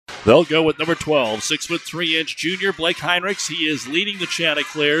They'll go with number 12, 6'3" junior Blake Heinrichs. He is leading the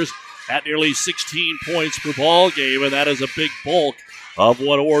Chanticleers at nearly 16 points per ball game, and that is a big bulk of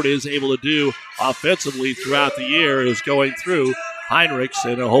what Ord is able to do offensively throughout the year, is going through Heinrichs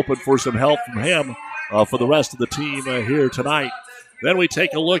and hoping for some help from him for the rest of the team here tonight. Then we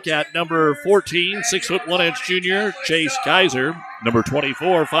take a look at number 14, 6'1" junior Chase Geyser, number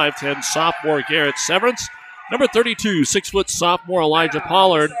 24, 5'10" sophomore Garrett Severance, number 32, 6' sophomore Elijah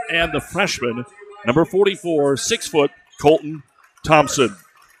Pollard, and the freshman, number 44, 6' Colton Thompson.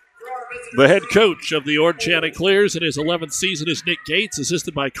 The head coach of the Ord Chanticleers in his 11th season is Nick Gates,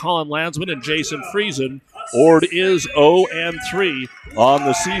 assisted by Colin Landsman and Jason Friesen. Ord is 0-3 on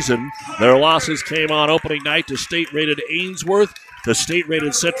the season. Their losses came on opening night to state-rated Ainsworth, to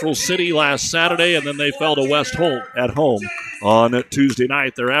state-rated Central City last Saturday, and then they fell to West Holt at home on Tuesday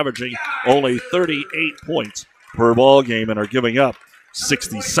night. They're averaging only 38 points per ball game and are giving up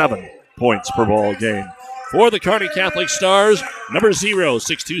 67 points per ball game. For the Kearney Catholic Stars, number 0,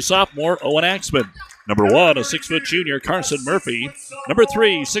 6'2" sophomore Owen Axman. Number 1, a 6' junior Carson Murphy. Number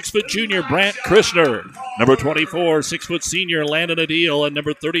 3, 6' junior Brant Christner. Number 24, 6' senior Landon Adil. And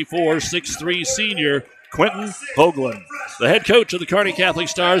number 34, 6'3" senior Quentin Hoagland. The head coach of the Kearney Catholic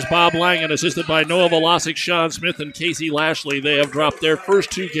Stars, Bob Langen, assisted by Noah Velasic, Sean Smith, and Casey Lashley. They have dropped their first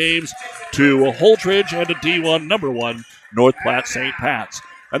 2 games to Holdridge and to D1 number 1, North Platte St. Pat's.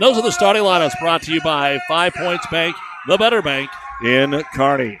 And those are the starting lineups brought to you by 5 Points Bank, the better bank in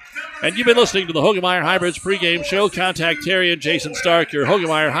Kearney. And you've been listening to the Hoegemeyer Hybrids pregame show. Contact Terry and Jason Stark, your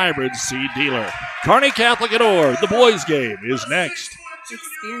Hoegemeyer Hybrids seed dealer. Kearney Catholic at Ord, the boys game is next.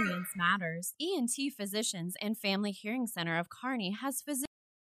 Experience matters. ENT Physicians and Family Hearing Center of Kearney has physicians.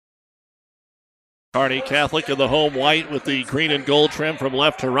 Kearney Catholic in the home white with the green and gold trim from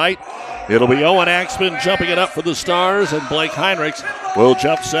left to right. It'll be Owen Axman jumping it up for the Stars, and Blake Heinrichs will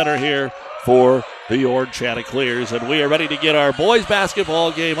jump center here for the Ord Chanticleers. And we are ready to get our boys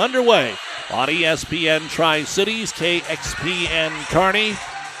basketball game underway on ESPN Tri-Cities, KXPN Kearney,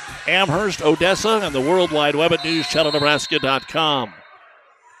 Amherst, Odessa, and the World Wide Web at newschannelnebraska.com.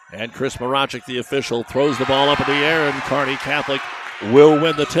 And Chris Marachik, the official, throws the ball up in the air, and Kearney Catholic will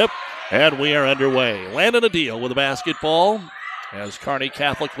win the tip. And we are underway. Landon Adil with the basketball as Kearney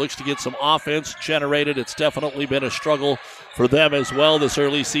Catholic looks to get some offense generated. It's definitely been a struggle for them as well this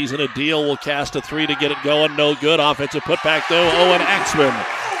early season. Adil will cast a 3 to get it going. No good. Offensive putback, though. Owen Axman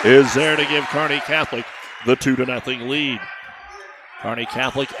is there to give Kearney Catholic the 2-0 lead. Kearney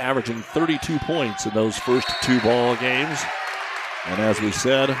Catholic averaging 32 points in those first 2 ball games. And as we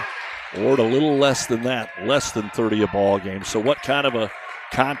said, Ord a little less than that, less than 30 a ball game. So what kind of a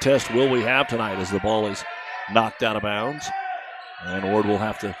contest will we have tonight as the ball is knocked out of bounds? And Ord will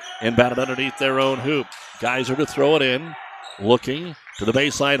have to inbound it underneath their own hoop. Geyser to throw it in, looking to the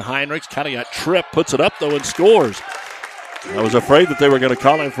baseline. Heinrichs kind of got tripped, puts it up though and scores. I was afraid that they were going to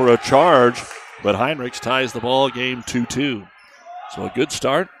call him for a charge, but Heinrichs ties the ball game 2-2. So a good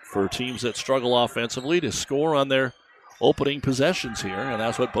start for teams that struggle offensively to score on their opening possessions here, and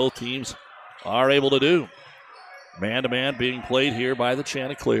that's what both teams are able to do. Man-to-man being played here by the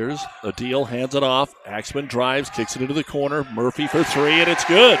Chanticleers. Adil hands it off. Axman drives, kicks it into the corner. Murphy for 3, and it's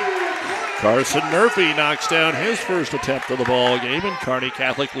good. Carson Murphy knocks down his first attempt of the ball game, and Kearney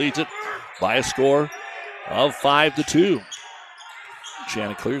Catholic leads it by a score of 5-2.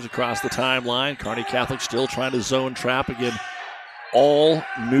 Chanticleers across the timeline. Kearney Catholic still trying to zone trap again. All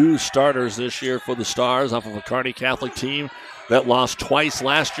new starters this year for the Stars off of a Kearney Catholic team that lost twice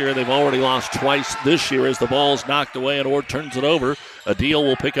last year. They've already lost twice this year as the ball's knocked away and Ord turns it over. Adil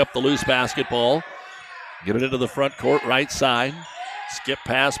will pick up the loose basketball. Get it into the front court, right side. Skip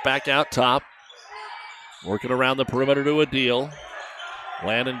pass back out top. Working around the perimeter to Adil.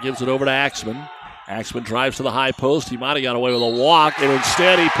 Landon gives it over to Axman. Axman drives to the high post. He might have got away with a walk, and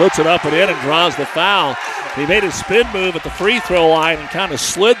instead he puts it up and in and draws the foul. He made his spin move at the free throw line and kind of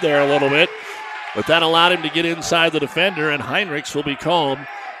slid there a little bit, but that allowed him to get inside the defender, and Heinrichs will be called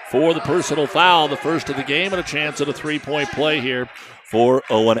for the personal foul, the first of the game, and a chance at a three-point play here for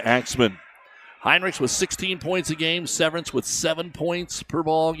Owen Axman. Heinrichs with 16 points a game, Severance with 7 points per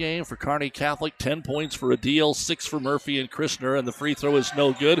ball game for Kearney Catholic, 10 points for Adil, 6 for Murphy and Christner, and the free throw is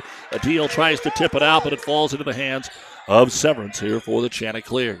no good. Adil tries to tip it out, but it falls into the hands of Severance here for the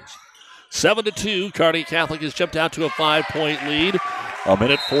Chanticleers. 7-2, Kearney Catholic has jumped out to a 5-point lead. A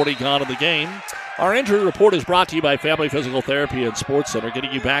minute 40 gone in the game. Our injury report is brought to you by Family Physical Therapy and Sports Center,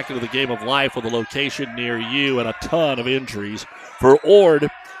 getting you back into the game of life with a location near you and a ton of injuries. For Ord,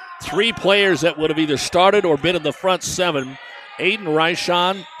 3 players that would have either started or been in the front 7, Aiden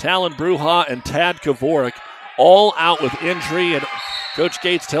Reichon, Talon Bruja, and Tad Kavorik, all out with injury, and Coach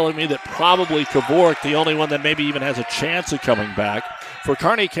Gates telling me that probably Kevork, the only one that maybe even has a chance of coming back. For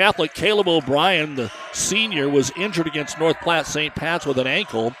Kearney Catholic, Caleb O'Brien, the senior, was injured against North Platte St. Pat's with an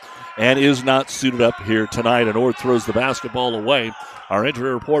ankle and is not suited up here tonight. And Ord throws the basketball away. Our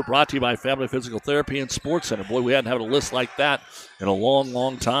injury report brought to you by Family Physical Therapy and Sports Center. Boy, we hadn't had a list like that in a long,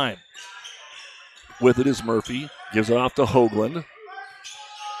 long time. With it is Murphy. Gives it off to Hoagland.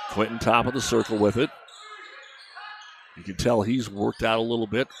 Quinton top of the circle with it. You can tell he's worked out a little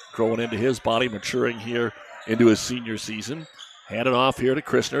bit, growing into his body, maturing here into his senior season. Hand it off here to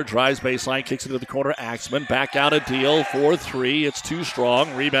Christner. Drives baseline, kicks it to the corner. Axman back out a deal for 3. It's too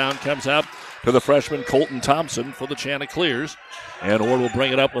strong. Rebound comes out to the freshman Colton Thompson for the Chanticleers. And Ord will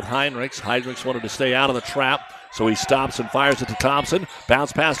bring it up with Heinrichs. Heinrichs wanted to stay out of the trap, so he stops and fires it to Thompson.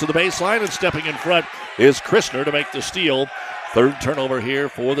 Bounce pass to the baseline, and stepping in front is Christner to make the steal. Third turnover here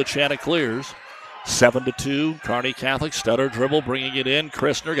for the Chanticleers. 7-2. Kearney Catholic stutter dribble, bringing it in.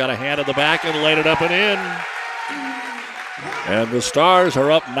 Christner got a hand in the back and laid it up and in. And the Stars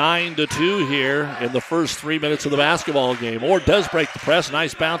are up 9-2 here in the first 3 minutes of the basketball game. Ord does break the press.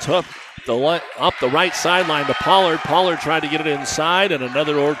 Nice bounce up the right sideline to Pollard. Pollard tried to get it inside, and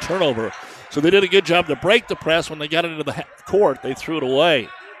another Ord turnover. So they did a good job to break the press. When they got it into the court, they threw it away.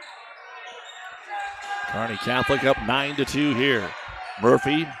 Kearney Catholic up 9-2 here.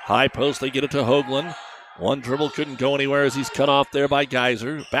 Murphy, high post, they get it to Hoagland. One dribble couldn't go anywhere as he's cut off there by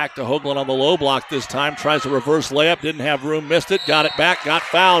Geyser. Back to Hoagland on the low block this time. Tries a reverse layup, didn't have room, missed it. Got it back, got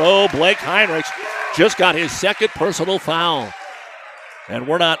fouled. Oh, Blake Heinrichs just got his second personal foul. And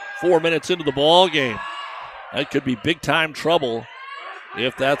we're not 4 minutes into the ball game. That could be big-time trouble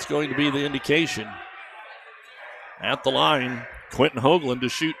if that's going to be the indication. At the line, Quinton Hoagland to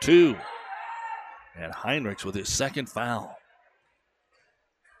shoot 2. And Heinrichs with his second foul.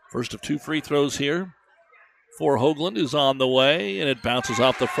 First of 2 free throws here for Hoagland is on the way, and it bounces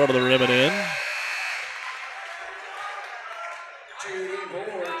off the front of the rim and in.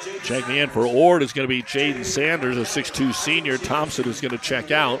 Checking in for Ord is going to be Jaden Sanders, a 6'2 senior. Thompson is going to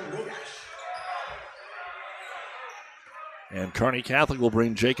check out. And Kearney Catholic will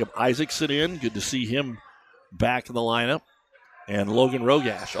bring Jacob Isaacson in. Good to see him back in the lineup. And Logan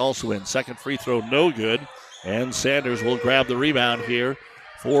Rogash also in. Second free throw, no good. And Sanders will grab the rebound here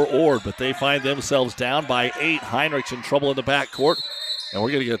for Ord, but they find themselves down by 8. Heinrichs in trouble in the backcourt, and we're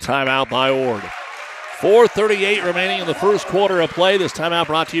going to get a timeout by Ord. 4:38 remaining in the first quarter of play. This timeout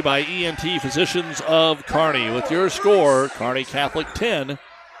brought to you by ENT Physicians of Kearney. With your score, Kearney Catholic 10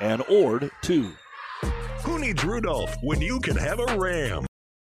 and Ord 2. Who needs Rudolph when you can have a Ram?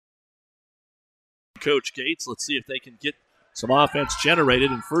 Coach Gates, let's see if they can get some offense generated,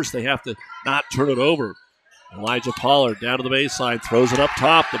 and first they have to not turn it over. Elijah Pollard down to the baseline, throws it up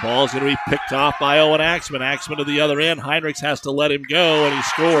top. The ball is going to be picked off by Owen Axman. Axman to the other end. Heinrichs has to let him go, and he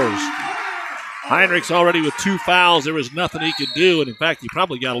scores. Heinrichs already with 2 fouls. There was nothing he could do, and in fact, he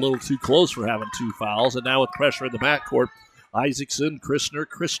probably got a little too close for having 2 fouls. And now with pressure in the backcourt, Isaacson,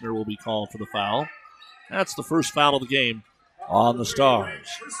 Christner will be called for the foul. That's the first foul of the game on the Stars.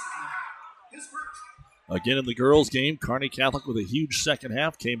 Again in the girls' game, Kearney Catholic with a huge second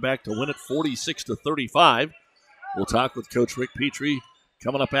half came back to win it 46-35. We'll talk with Coach Rick Petrie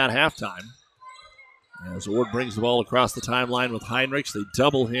coming up at halftime. As Ord brings the ball across the timeline with Heinrichs, they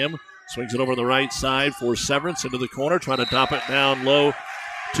double him. Swings it over the right side for Severance into the corner, trying to drop it down low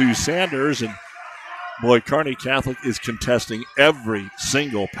to Sanders. And boy, Kearney Catholic is contesting every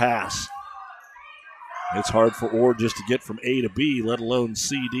single pass. It's hard for Ord just to get from A to B, let alone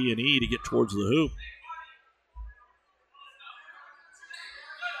C, D, and E to get towards the hoop.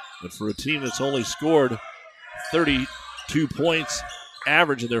 But for a team that's only scored 32 points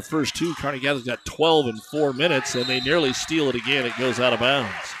average in their first 2, Kearney Catholic's got 12 in 4 minutes, and they nearly steal it again. It goes out of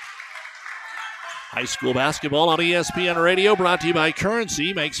bounds. High school basketball on ESPN Radio, brought to you by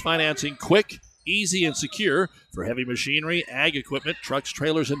Currency. Makes financing quick, easy, and secure for heavy machinery, ag equipment, trucks,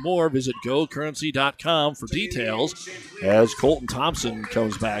 trailers, and more. Visit gocurrency.com for details as Colton Thompson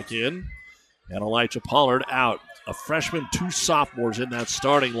comes back in and Elijah Pollard out. A freshman, 2 sophomores in that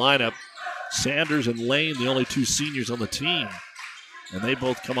starting lineup. Sanders and Lane, the only 2 seniors on the team. And they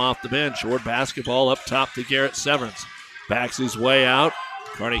both come off the bench. Ord basketball up top to Garrett Severance. Backs his way out.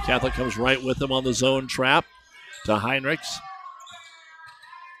 Kearney Catholic comes right with him on the zone trap to Heinrichs.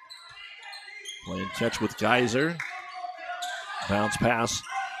 Playing catch with Geyser. Bounce pass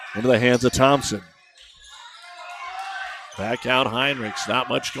into the hands of Thompson. Back out Heinrichs. Not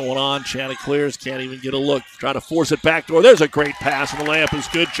much going on. Chanticleers can't even get a look. Trying to force it backdoor. There's a great pass, and the layup is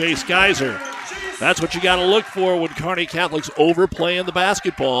good. Chase Geyser. That's what you got to look for when Kearney Catholic's overplaying the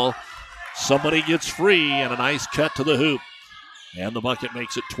basketball. Somebody gets free, and a nice cut to the hoop. And the bucket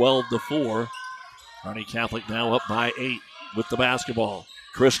makes it 12-4. Kearney Catholic now up by 8 with the basketball.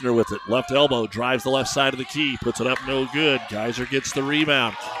 Christner with it. Left elbow. Drives the left side of the key. Puts it up no good. Geyser gets the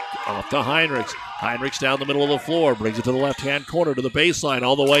rebound. Off to Heinrichs. Heinrichs down the middle of the floor. Brings it to the left-hand corner to the baseline.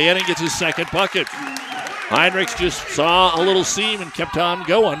 All the way in and gets his second bucket. Heinrichs just saw a little seam and kept on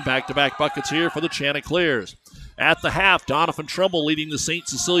going. Back-to-back buckets here for the Chanticleers. At the half, Donovan Trumbull leading the St.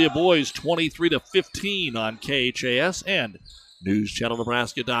 Cecilia boys 23-15 on KHAS and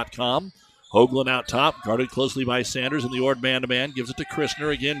NewsChannelNebraska.com. Hoagland out top, guarded closely by Sanders in the Ord man-to-man. Gives it to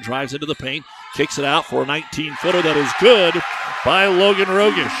Christner again, drives into the paint, kicks it out for a 19-footer that is good by Logan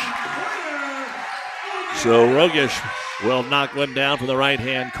Rogish. So Rogish will knock one down from the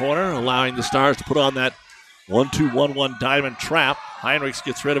right-hand corner, allowing the Stars to put on that 1-2-1-1 diamond trap. Heinrichs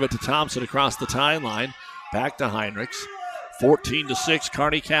gets rid of it to Thompson across the timeline. Back to Heinrichs. 14-6,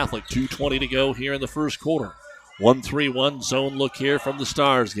 Kearney Catholic. 2:20 to go here in the first quarter. 1-3-1 zone look here from the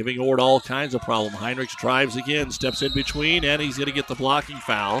Stars, giving Ord all kinds of problem. Heinrichs drives again, steps in between, and he's going to get the blocking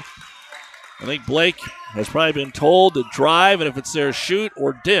foul. I think Blake has probably been told to drive, and if it's there, shoot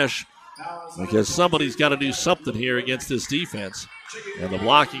or dish, because somebody's got to do something here against this defense. And the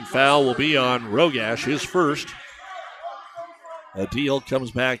blocking foul will be on Rogash, his first. Adil comes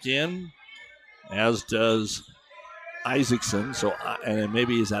back in, as does Isaacson. So, and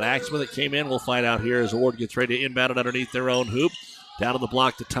maybe is that Axman that came in? We'll find out here as Ord gets ready to inbound it underneath their own hoop. Down to the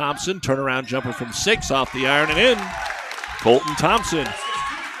block to Thompson. Turnaround jumper from 6 off the iron and in. Colton Thompson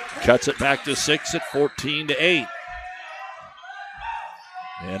cuts it back to 6 at 14-8.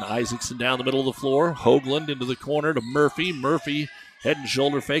 And Isaacson down the middle of the floor. Hoagland into the corner to Murphy. Murphy head and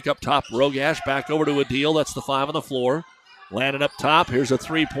shoulder fake up top. Rogash back over to Adil. That's the 5 on the floor. Landed up top. Here's a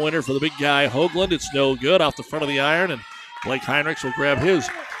three-pointer for the big guy, Hoagland. It's no good off the front of the iron, and Blake Heinrichs will grab his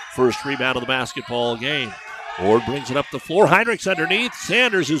first rebound of the basketball game. Ord brings it up the floor. Heinrichs underneath.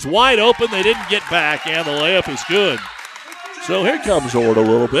 Sanders is wide open. They didn't get back, and the layup is good. So here comes Ord a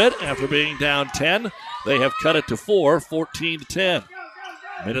little bit. After being down 10, they have cut it to 4, 14-10.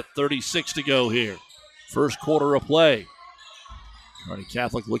 Minute 36 to go here. First quarter of play. Kearney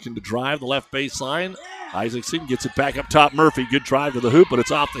Catholic looking to drive the left baseline. Isaacson gets it back up top. Murphy, good drive to the hoop, but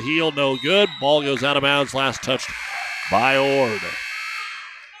it's off the heel, no good. Ball goes out of bounds, last touched by Ord.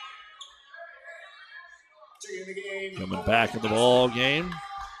 Coming back in the ball game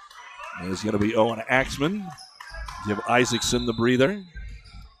is going to be Owen Axman. Give Isaacson the breather.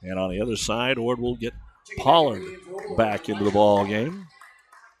 And on the other side, Ord will get Pollard back into the ball game.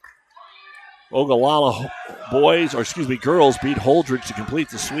 Ogallala girls beat Holdridge to complete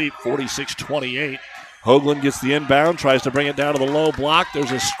the sweep, 46-28. Hoagland gets the inbound, tries to bring it down to the low block.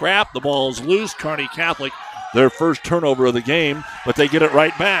 There's a scrap. The ball is loose. Kearney Catholic, their first turnover of the game, but they get it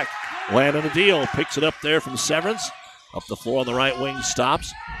right back. Landon Adil picks it up there from Severance. Up the floor on the right wing,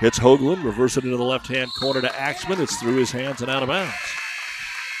 stops. Hits Hoagland, reverse it into the left-hand corner to Axman. It's through his hands and out of bounds.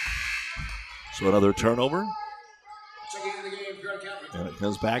 So another turnover. And it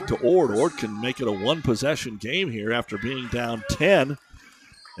comes back to Ord. Ord can make it a one-possession game here after being down 10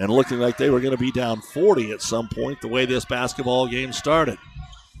 and looking like they were going to be down 40 at some point the way this basketball game started.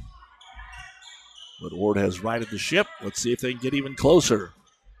 But Ord has righted the ship. Let's see if they can get even closer.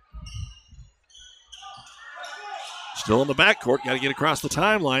 Still in the backcourt. Got to get across the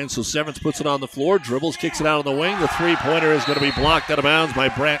timeline. So Severance puts it on the floor. Dribbles, kicks it out on the wing. The three-pointer is going to be blocked out of bounds by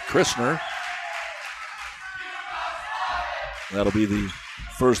Brant Christner. That'll be the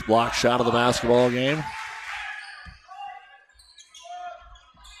first block shot of the basketball game.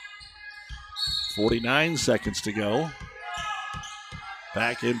 49 seconds to go.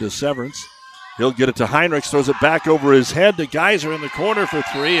 Back into Severance. He'll get it to Heinrichs, throws it back over his head to Geyser in the corner for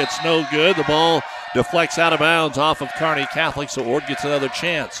 3. It's no good. The ball deflects out of bounds off of Kearney Catholic, so Ord gets another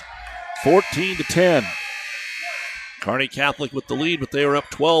chance. 14-10. Kearney Catholic with the lead, but they were up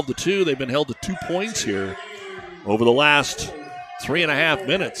 12-2. They've been held to 2 points here over the last 3.5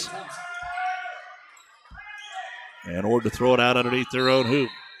 minutes. And Ord to throw it out underneath their own hoop.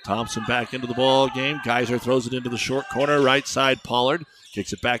 Thompson back into the ball game. Geyser throws it into the short corner. Right side, Pollard.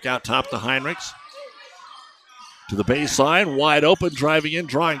 Kicks it back out top to Heinrichs. To the baseline. Wide open. Driving in.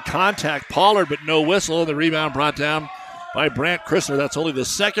 Drawing contact. Pollard, but no whistle. The rebound brought down by Brant Christner. That's only the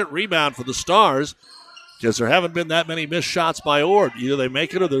second rebound for the Stars because there haven't been that many missed shots by Ord. Either they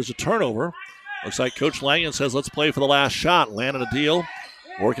make it or there's a turnover. Looks like Coach Langen says let's play for the last shot. Landed a deal.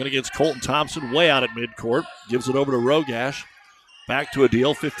 Working against Colton Thompson way out at midcourt. Gives it over to Rogash. Back to a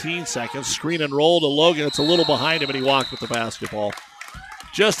deal, 15 seconds. Screen and roll to Logan. It's a little behind him, and he walked with the basketball.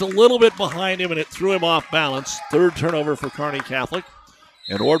 Just a little bit behind him, and it threw him off balance. Third turnover for Kearney Catholic.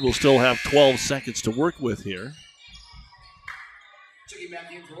 And Ord will still have 12 seconds to work with here.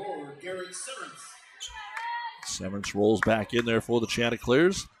 Severance rolls back in there for the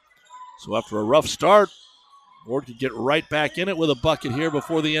Chanticleers. So after a rough start, Ord could get right back in it with a bucket here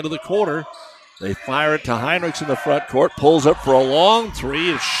before the end of the quarter. They fire it to Heinrichs in the front court. Pulls up for a long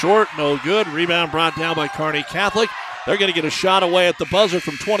three. It's short, no good. Rebound brought down by Kearney Catholic. They're going to get a shot away at the buzzer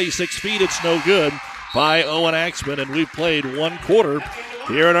from 26 feet. It's no good by Owen Axman, and we've played one quarter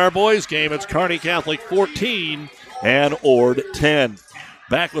here in our boys game. It's Kearney Catholic 14 and Ord 10.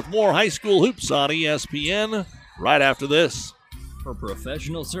 Back with more high school hoops on ESPN right after this. For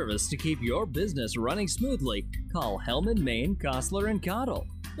professional service to keep your business running smoothly, call Hellman, Maine, Kostler, and Cottle.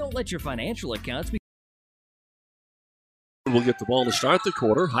 Don't let your financial accounts be... We'll get the ball to start the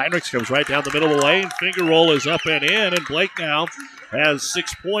quarter. Heinrichs comes right down the middle of the lane. Finger roll is up and in, and Blake now has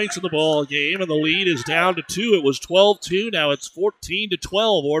 6 points in the ball game, and the lead is down to 2. It was 12-2. Now it's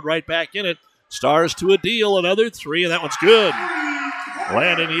 14-12. Ord right back in it. Stars to a deal, another three, and that one's good.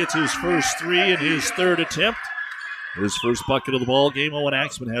 Landon hits his first three in his third attempt. His first bucket of the ball game. Owen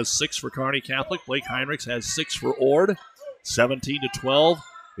Axman has 6 for Kearney Catholic. Blake Heinrichs has 6 for Ord. 17-12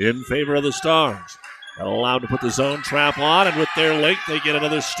 in favor of the Stars. That'll allow them to put the zone trap on, and with their length, they get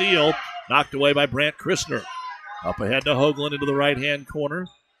another steal. Knocked away by Brant Christner. Up ahead to Hoagland into the right-hand corner.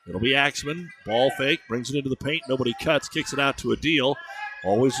 It'll be Axman. Ball fake. Brings it into the paint. Nobody cuts. Kicks it out to a deal.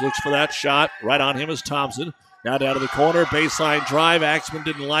 Always looks for that shot. Right on him is Thompson. Now down to the corner. Baseline drive. Axman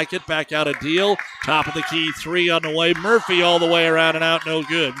didn't like it. Back out a deal. Top of the key three on the way. Murphy all the way around and out. No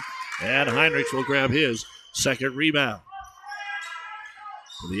good. And Heinrichs will grab his second rebound.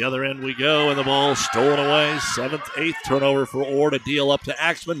 To the other end we go, and the ball stolen away. 8th turnover for Ord. A deal up to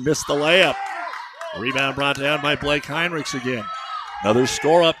Axman. Missed the layup. Rebound brought down by Blake Heinrichs again. Another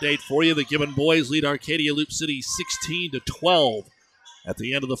score update for you. The Gibbon boys lead Arcadia Loop City 16-12 at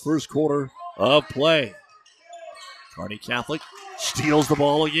the end of the first quarter of play. Kearney Catholic steals the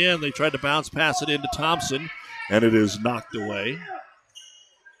ball again. They tried to bounce pass it into Thompson, and it is knocked away.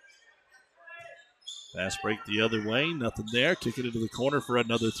 Fast break the other way. Nothing there. Kick it into the corner for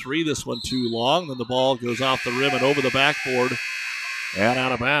another three. This one too long. Then the ball goes off the rim and over the backboard and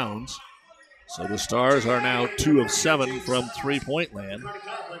out of bounds. So the Stars are now 2 of 7 from three-point land.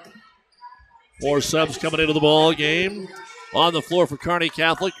 4 subs coming into the ball game. On the floor for Kearney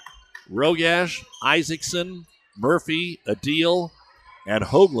Catholic, Rogash, Isaacson, Murphy, Adil, and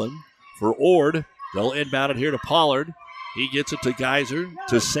Hoagland. For Ord, they'll inbound it here to Pollard. He gets it to Geyser,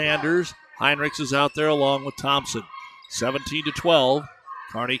 to Sanders. Heinrichs is out there along with Thompson. 17-12.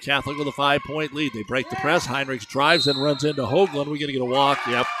 Kearney Catholic with a 5-point lead. They break the press. Heinrichs drives and runs into Hoagland. We're going to get a walk.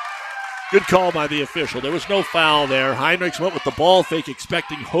 Yep. Good call by the official. There was no foul there. Heinrichs went with the ball fake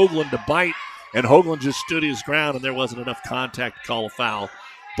expecting Hoagland to bite, and Hoagland just stood his ground, and there wasn't enough contact to call a foul.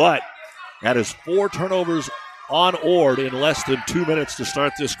 But that is 4 turnovers on Ord in less than 2 minutes to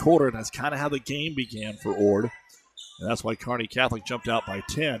start this quarter, and that's kind of how the game began for Ord. And that's why Kearney Catholic jumped out by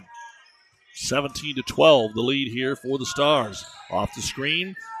 10. 17-12, the lead here for the Stars. Off the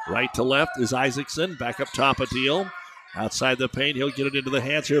screen, right to left is Isaacson. Back up top a deal. Outside the paint, he'll get it into the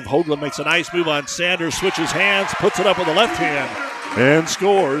hands here of Hoagland. Makes a nice move on Sanders, switches hands, puts it up with the left hand, and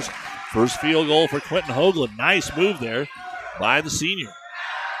scores. First field goal for Quentin Hoagland. Nice move there by the senior.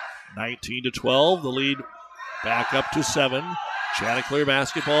 19-12, the lead back up to 7. Chanticleer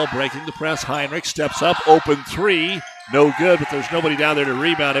basketball, breaking the press. Heinrich steps up, open three. No good, but there's nobody down there to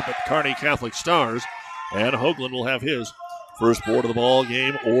rebound it but the Kearney Catholic Stars. And Hoagland will have his first board of the ball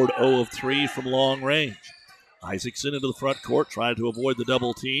game. Ord 0 of 3 from long range. Isaacson into the front court, trying to avoid the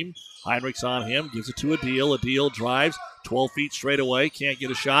double team. Heinrichs on him, gives it to Adil. Adil drives, 12 feet straight away, can't get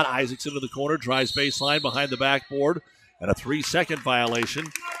a shot. Isaacson into the corner, drives baseline behind the backboard. And a 3-second violation.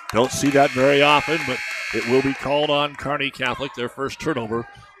 Don't see that very often, but it will be called on Kearney Catholic, their first turnover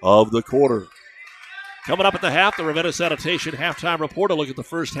of the quarter. Coming up at the half, the Ravenna Sanitation halftime report. A look at the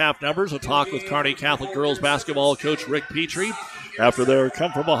first half numbers. A talk with Kearney Catholic girls basketball coach Rick Petrie after their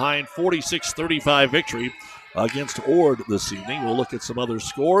come-from-behind 46-35 victory against Ord this evening. We'll look at some other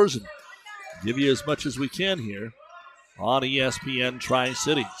scores and give you as much as we can here on ESPN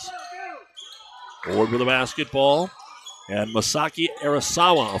Tri-Cities. Ord with the basketball. And Masaki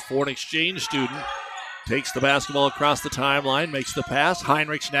Arasawa, a foreign exchange student, takes the basketball across the timeline, makes the pass.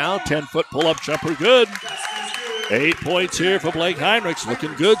 Heinrichs now, 10-foot pull-up jumper, good. 8 points here for Blake Heinrichs,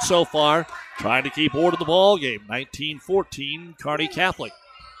 looking good so far. Trying to keep Ord in the ball game. 19-14, Kearney Catholic.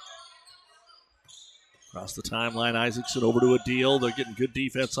 Across the timeline, Isaacson over to Adil. They're getting good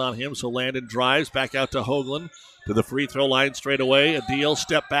defense on him, so Landon drives back out to Hoagland. To the free throw line straight away. Adil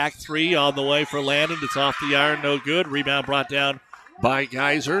step back three on the way for Landon. It's off the iron, no good. Rebound brought down by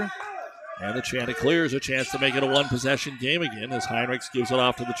Geyser. And the Chanticleers a chance to make it a one-possession game again as Heinrichs gives it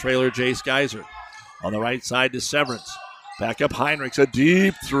off to the trailer, Jace Geyser. On the right side to Severance. Back up Heinrichs, a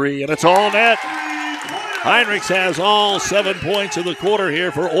deep three, and it's all net. Heinrichs has all 7 points in the quarter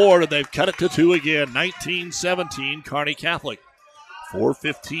here for Ord, and they've cut it to 2 again. 19-17, Kearney Catholic.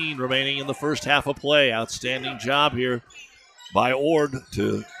 4:15 remaining in the first half of play. Outstanding job here by Ord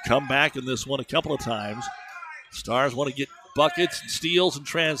to come back in this one a couple of times. Stars want to get buckets and steals and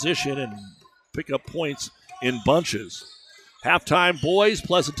transition and pick up points in bunches. Halftime, boys,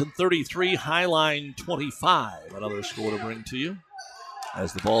 Pleasanton 33, Highline 25. Another score to bring to you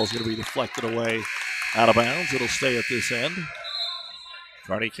as the ball is going to be deflected away out of bounds. It'll stay at this end.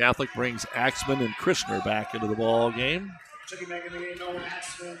 Kearney Catholic brings Axman and Christner back into the ball game.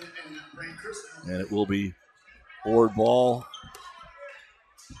 And it will be Ord ball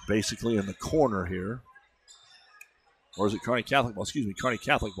basically in the corner here. Or is it Kearney Catholic ball? Excuse me, Kearney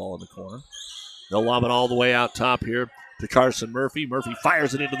Catholic ball in the corner. They'll lob it all the way out top here to Carson Murphy. Murphy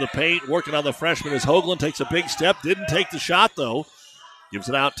fires it into the paint. Working on the freshman as Hoagland takes a big step. Didn't take the shot, though. Gives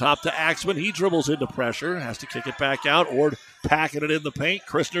it out top to Axman. He dribbles into pressure. Has to kick it back out. Ord packing it in the paint.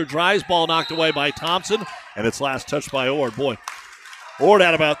 Christner drives. Ball knocked away by Thompson. And it's last touched by Ord. Boy, Ord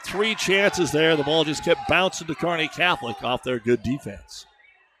had about 3 chances there. The ball just kept bouncing to Kearney Catholic off their good defense.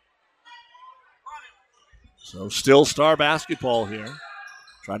 So still Star basketball here.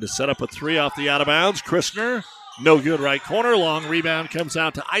 Trying to set up a 3 off the out of bounds. Christner, no good right corner. Long rebound comes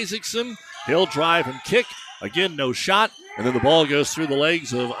out to Isaacson. He'll drive and kick. Again, no shot. And then the ball goes through the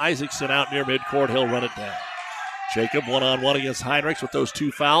legs of Isaacson out near midcourt. He'll run it down. Jacob one-on-one against Heinrichs with those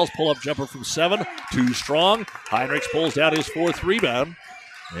 2 fouls. Pull-up jumper from 7. Too strong. Heinrichs pulls down his 4th rebound.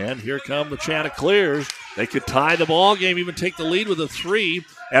 And here come the Chanticleers. They could tie the ball game, even take the lead with a 3.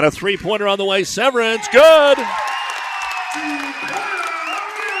 And a 3-pointer on the way. Severance, good!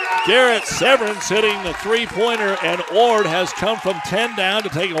 Garrett Severance hitting the 3-pointer, and Ord has come from 10 down to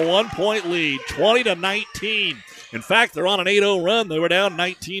take a 1-point lead, 20-19. In fact, they're on an 8-0 run. They were down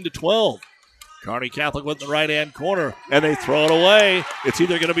 19-12. Kearney Catholic went in the right-hand corner, and they throw it away. It's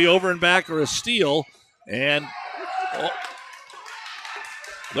either going to be over and back or a steal, and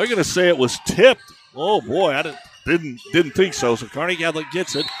they're going to say it was tipped. Oh, boy, I didn't think so. So Kearney Catholic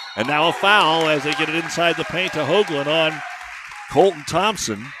gets it, and now a foul as they get it inside the paint to Hoagland on Colton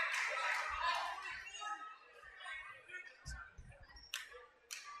Thompson.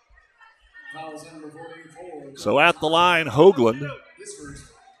 So at the line, Hoagland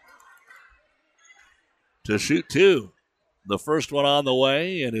to shoot 2. The first one on the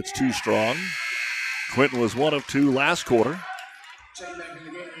way, and it's too strong. Quinton was 1 of 2 last quarter.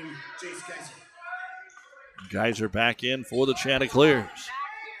 Geyser back in for the Chanticleers.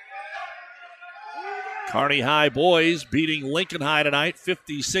 Kearney High boys beating Lincoln High tonight,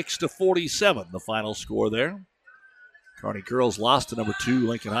 56-47, the final score there. Kearney girls lost to number 2,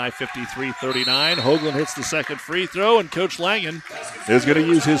 Lincoln High, 53-39. Hoagland hits the second free throw, and Coach Langen is going to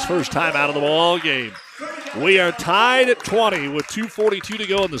use his first time out of the ball game. We are tied at 20 with 2:42 to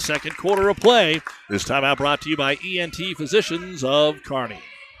go in the second quarter of play. This timeout brought to you by ENT Physicians of Kearney.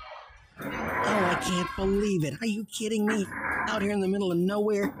 Oh, I can't believe it. Are you kidding me? Out here in the middle of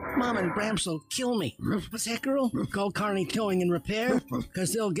nowhere, Mom and Gramps will kill me. What's that, girl? Call Kearney Towing and Repair?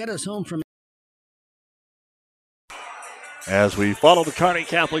 Because they'll get us home from... As we follow the Kearney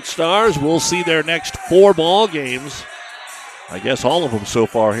Catholic Stars, we'll see their next 4 ball games. I guess all of them so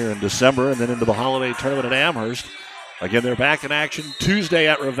far here in December, and then into the holiday tournament at Amherst. Again, they're back in action Tuesday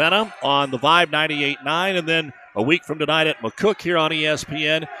at Ravenna on the Vibe 98.9, and then a week from tonight at McCook here on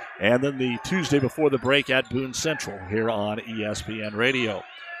ESPN, and then the Tuesday before the break at Boone Central here on ESPN Radio.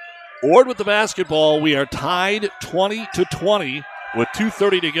 Ord with the basketball. We are tied 20-20 with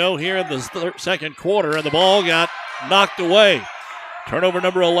 2:30 to go here in the second quarter, and the ball got knocked away. Turnover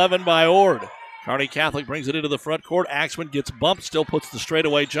number 11 by Ord. Kearney Catholic brings it into the front court. Axman gets bumped, still puts the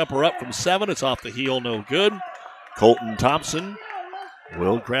straightaway jumper up from 7. It's off the heel, no good. Colton Thompson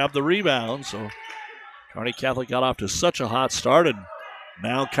will grab the rebound. So Kearney Catholic got off to such a hot start and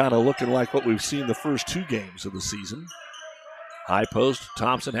now kind of looking like what we've seen the first 2 games of the season. High post,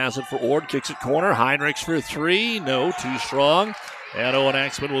 Thompson has it for Ord, kicks it corner. Heinrichs for 3, no, too strong. And Owen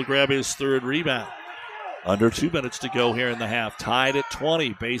Axman will grab his 3rd rebound. Under 2 minutes to go here in the half. Tied at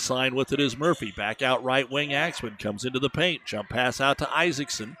 20. Baseline with it is Murphy. Back out right wing. Axman comes into the paint. Jump pass out to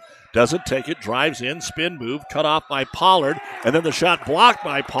Isaacson. Doesn't take it. Drives in. Spin move. Cut off by Pollard. And then the shot blocked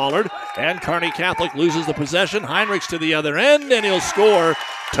by Pollard. And Kearney Catholic loses the possession. Heinrichs to the other end. And he'll score.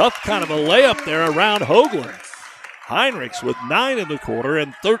 Tough kind of a layup there around Hoagland. Heinrichs with 9 in the quarter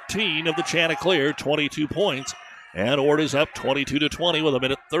and 13 of the Chanticleer. 22 points And Ord is up 22-20 with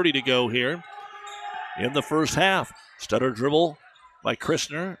 1:30 to go here in the first half. Stutter dribble by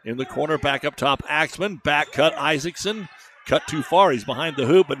Christner in the corner, back up top. Axman, back cut Isaacson. Cut too far. He's behind the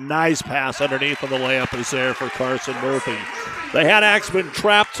hoop, but nice pass underneath, and the layup is there for Carson Murphy. They had Axman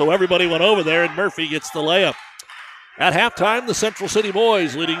trapped, so everybody went over there, and Murphy gets the layup. At halftime, the Central City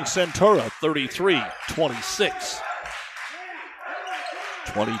boys leading Centura 33-26.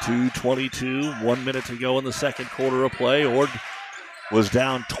 22-22, 1 minute to go in the second quarter of play. Ord was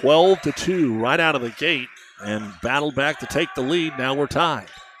down 12-2 right out of the gate and battled back to take the lead. Now we're tied.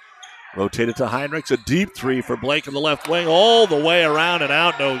 Rotated to Heinrichs, a deep three for Blake in the left wing, all the way around and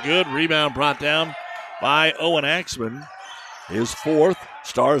out, no good. Rebound brought down by Owen Axman. His fourth.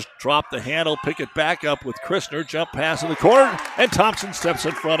 Stars drop the handle, pick it back up with Christner, jump pass in the corner, and Thompson steps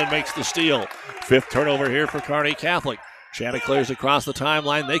in front and makes the steal. Fifth turnover here for Kearney Catholic. Chanticleers across the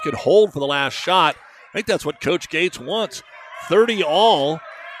timeline. They could hold for the last shot. I think that's what Coach Gates wants. 30 all,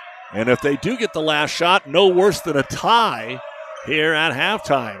 and if they do get the last shot, no worse than a tie here at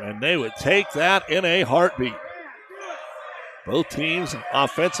halftime, and they would take that in a heartbeat. Both teams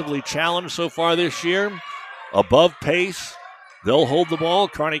offensively challenged so far this year, above pace. They'll hold the ball.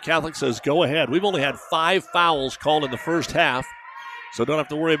 Kearney Catholic says go ahead. We've only had 5 fouls called in the first half, so don't have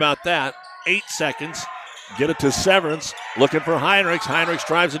to worry about that. 8 seconds. Get it to Severance, looking for Heinrichs. Heinrichs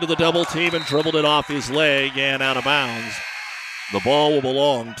drives into the double team and dribbled it off his leg and out of bounds. The ball will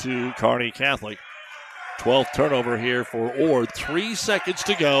belong to Kearney Catholic. 12th turnover here for Ord. 3 seconds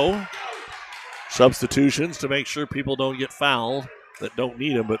to go. Substitutions to make sure people don't get fouled that don't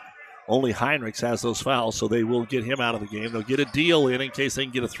need them, but only Heinrichs has those fouls, so they will get him out of the game. They'll get a deal in case they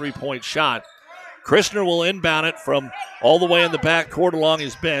can get a 3-point shot. Christner will inbound it from all the way in the back court along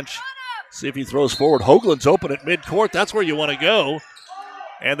his bench. See if he throws forward. Hoagland's open at midcourt. That's where you want to go.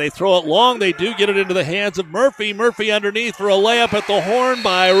 And they throw it long. They do get it into the hands of Murphy. Murphy underneath for a layup at the horn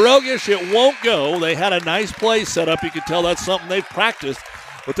by Rogish. It won't go. They had a nice play set up. You can tell that's something they've practiced,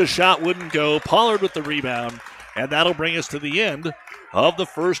 but the shot wouldn't go. Pollard with the rebound. And that'll bring us to the end of the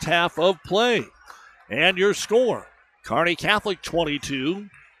first half of play. And your score, Kearney Catholic 22,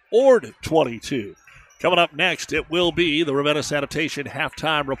 Ord 22. Coming up next, it will be the Ravenna Sanitation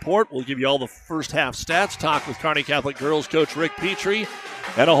Halftime Report. We'll give you all the first half stats, talk with Kearney Catholic girls coach Rick Petrie,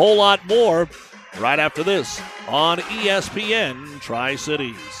 and a whole lot more right after this on ESPN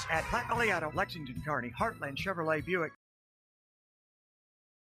Tri-Cities. At Platte out of Lexington, Kearney, Heartland Chevrolet Buick.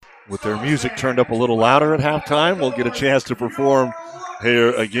 With their music turned up a little louder at halftime, we'll get a chance to perform here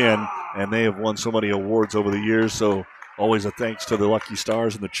again. And they have won so many awards over the years, so always a thanks to the Lucky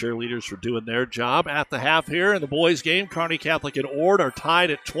Stars and the cheerleaders for doing their job. At the half here in the boys' game, Kearney Catholic and Ord are tied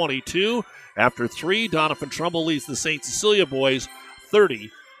at 22. After 3, Donovan Trumbull leads the St. Cecilia boys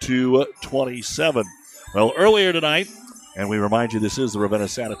 30-27. Well, earlier tonight, and we remind you this is the Ravenna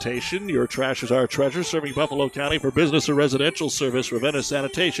Sanitation. Your trash is our treasure, serving Buffalo County for business or residential service. Ravenna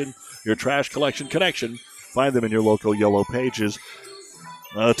Sanitation, your trash collection connection. Find them in your local yellow pages.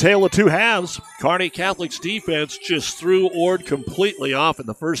 A tale of two halves. Kearney Catholic's defense just threw Ord completely off in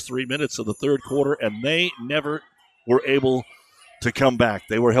the first 3 minutes of the third quarter, and they never were able to come back.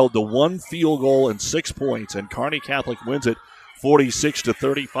 They were held to 1 field goal and 6 points, and Kearney Catholic wins it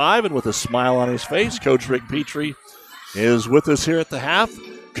 46-35. And with a smile on his face, Coach Rick Petrie is with us here at the half.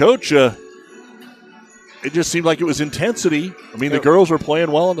 Coach, it just seemed like it was intensity. I mean, the girls were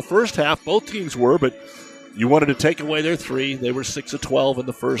playing well in the first half. Both teams were, but you wanted to take away their 3. They were 6 of 12 in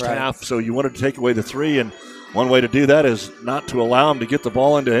the first half, so you wanted to take away the 3, and one way to do that is not to allow them to get the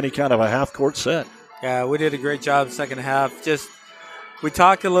ball into any kind of a half-court set. Yeah, we did a great job second half. Just we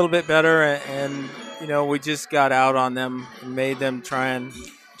talked a little bit better, and you know, we just got out on them and made them try and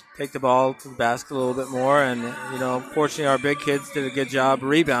take the ball to the basket a little bit more. And, you know, fortunately our big kids did a good job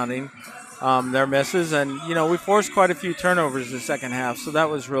rebounding their misses. And, you know, we forced quite a few turnovers in the second half, so that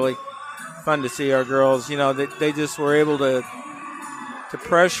was really fun to see our girls. You know, they just were able to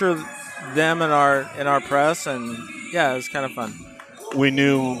pressure them in our press, and yeah, it was kind of fun. We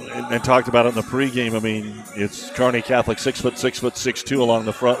knew and talked about it in the pregame. I mean, it's Kearney Catholic 6'6", along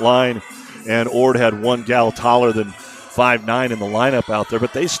the front line, and Ord had one gal taller than 5'9" in the lineup out there,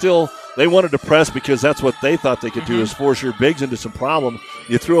 but they wanted to press because that's what they thought they could do, is force your bigs into some problem.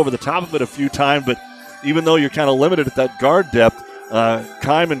 You threw over the top of it a few times, but even though you're kind of limited at that guard depth,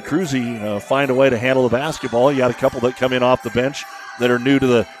 Kime and Cruzy find a way to handle the basketball. You got a couple that come in off the bench that are new to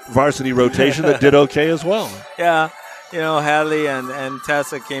the varsity rotation that did okay as well. Yeah, you know, Hadley and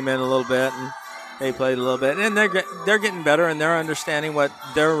Tessa came in a little bit, and they played a little bit. And they're getting better, and they're understanding what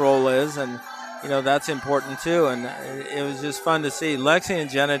their role is, and, you know, that's important too. And it was just fun to see. Lexi and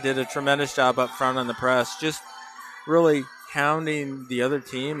Jenna did a tremendous job up front on the press, just really hounding the other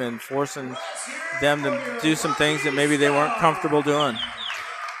team and forcing them to do some things that maybe they weren't comfortable doing.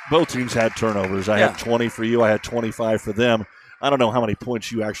 Both teams had turnovers. I had 20 for you. I had 25 for them. I don't know how many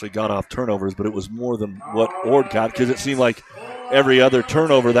points you actually got off turnovers, but it was more than what Ord got because it seemed like every other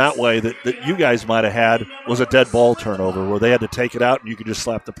turnover that way that you guys might have had was a dead ball turnover where they had to take it out and you could just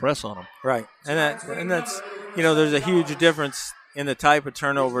slap the press on them. Right. And that's, there's a huge difference in the type of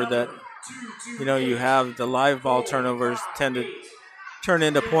turnover that, you have. The live ball turnovers tend to turn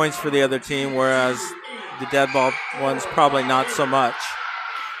into points for the other team, whereas the dead ball ones probably not so much.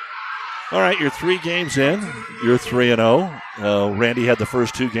 All right, you're 3 games in. You're 3-0. Randy had the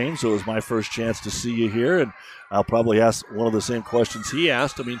first 2 games, so it was my first chance to see you here, and I'll probably ask one of the same questions he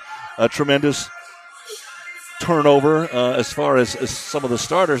asked. I mean, a tremendous turnover as far as some of the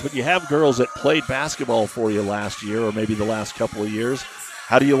starters, but you have girls that played basketball for you last year or maybe the last couple of years.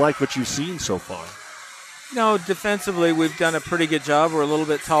 How do you like what you've seen so far? Defensively, we've done a pretty good job. We're a little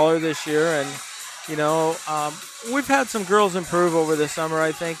bit taller this year, and, we've had some girls improve over the summer,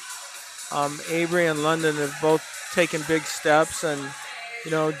 I think. Avery and London have both taken big steps, and,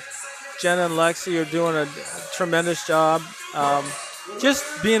 Jenna and Lexi are doing a tremendous job. Just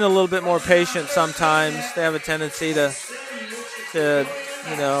being a little bit more patient sometimes. They have a tendency to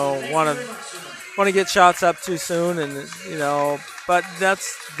want to get shots up too soon, and, but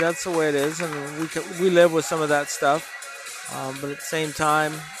that's the way it is, and we live with some of that stuff. But at the same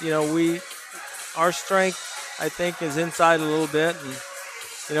time, our strength, I think, is inside a little bit,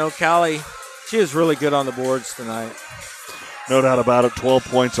 and, Callie, she is really good on the boards tonight. No doubt about it. 12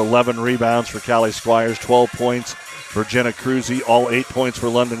 points, 11 rebounds for Callie Squires, 12 points for Jenna Cruzy. All 8 points for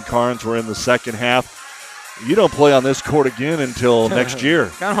London Carnes were in the second half. You don't play on this court again until next year.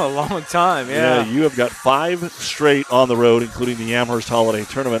 Kind of a long time, yeah. You have got 5 straight on the road, including the Amherst Holiday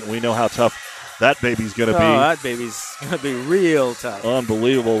Tournament. We know how tough that baby's going to be. Oh, that baby's going to be real tough.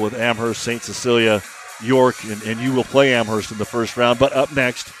 Unbelievable with Amherst, St. Cecilia, York, and you will play Amherst in the first round. But up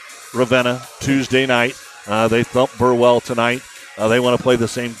next, Ravenna, Tuesday night. They thump Burwell tonight. They want to play the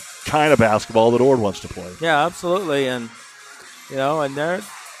same kind of basketball that Ord wants to play. Yeah, absolutely. And, and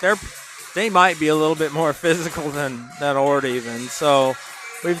they might be a little bit more physical than Ord even. So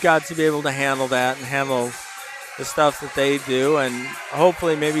we've got to be able to handle that and handle the stuff that they do, and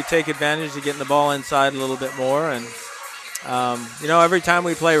hopefully maybe take advantage of getting the ball inside a little bit more. And, every time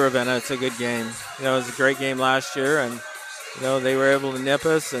we play Ravenna, it's a good game. It was a great game last year, and, they were able to nip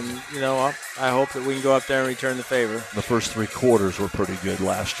us, and, I hope that we can go up there and return the favor. The first 3 quarters were pretty good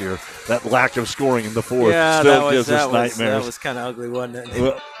last year. That lack of scoring in the fourth still gives us nightmares. That was kind of ugly, wasn't it?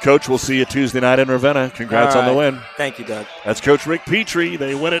 Well, Coach, we'll see you Tuesday night in Ravenna. Congrats on the win. Thank you, Doug. That's Coach Rick Petrie.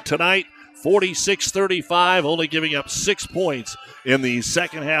 They win it tonight, 46-35, only giving up 6 points in the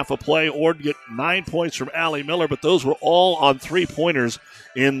second half of play. Ord get 9 points from Allie Miller, but those were all on 3-pointers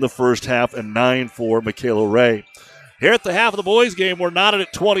in the first half, and 9 for Michaela Ray. Here at the half of the boys' game, we're knotted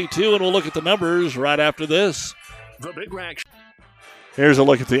at 22, and we'll look at the numbers right after this. The Big Rack. Here's a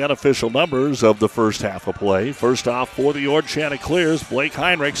look at the unofficial numbers of the first half of play. First off, for the Ord Chanticleers, Blake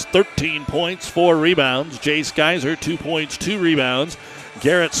Heinrichs, 13 points, 4 rebounds. Jay Skizer, 2 points, 2 rebounds.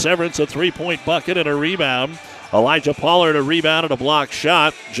 Garrett Severance, a 3-point bucket and a rebound. Elijah Pollard, a rebound and a block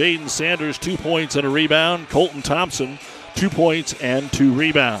shot. Jaden Sanders, 2 points and a rebound. Colton Thompson, 2 points and 2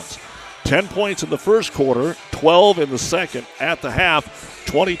 rebounds. 10 points in the first quarter, 12 in the second. At the half,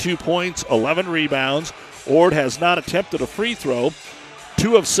 22 points, 11 rebounds. Ord has not attempted a free throw.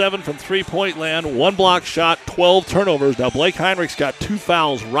 2 of 7 from three-point land, 1 block shot, 12 turnovers. Now Blake Heinrichs got 2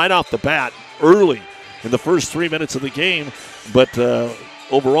 fouls right off the bat early in the first 3 minutes of the game, but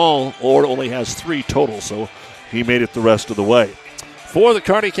overall, Ord only has 3 total, so he made it the rest of the way. For the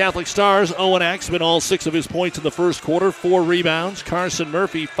Kearney Catholic Stars, Owen Axman, all 6 of his points in the first quarter, 4 rebounds. Carson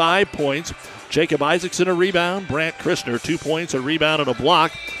Murphy, 5 points. Jacob Isaacson, a rebound. Brant Christner, 2 points, a rebound, and a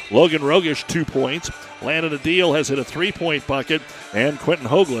block. Logan Rogish, 2 points. Landon Adil has hit a 3-point bucket, and Quentin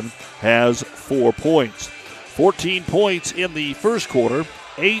Hoagland has 4 points. 14 points in the first quarter,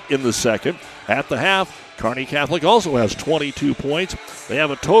 8 in the second. At the half, Kearney Catholic also has 22 points. They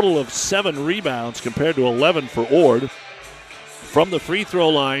have a total of 7 rebounds compared to 11 for Ord. From the free throw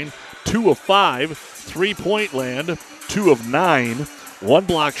line, 2 of 5, 3-point land, 2 of 9, 1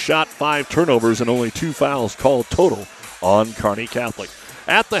 block shot, 5 turnovers, and only 2 fouls called total on Kearney Catholic.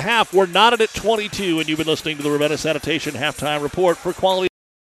 At the half, we're knotted at 22, and you've been listening to the Ravenna Sanitation Halftime Report for quality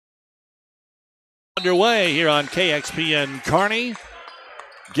underway here on KXPN Kearney,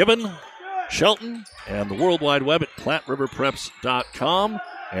 Gibbon, Shelton, and the World Wide Web at PlatteRiverPreps.com.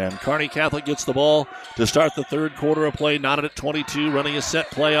 And Kearney Catholic gets the ball to start the third quarter of play. Knotted at 22, running a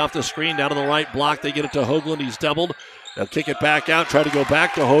set play off the screen down to the right block. They get it to Hoagland. He's doubled. They'll kick it back out, try to go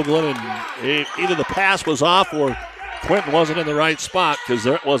back to Hoagland, and either the pass was off or Quinton wasn't in the right spot because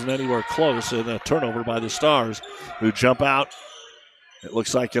it wasn't anywhere close. And a turnover by the Stars, who jump out. It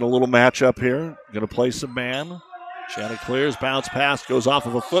looks like in a little matchup here. Going to play some man. Chanticleer's bounce pass goes off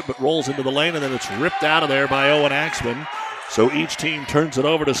of a foot but rolls into the lane, and then it's ripped out of there by Owen Axman. So each team turns it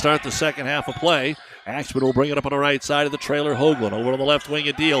over to start the second half of play. Axman will bring it up on the right side of the trailer. Hoagland over on the left wing,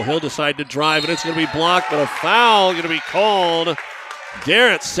 a deal. He'll decide to drive, and it's going to be blocked, but a foul going to be called.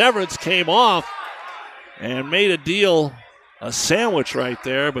 Garrett Severance came off and made a deal, a sandwich right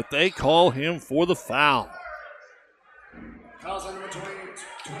there, but they call him for the foul. Fouls on number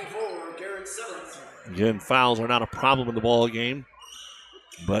 24, Garrett Severance. Again, fouls are not a problem in the ball game,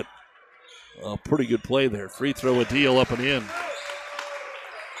 but a pretty good play there. Free throw, a deal up and in.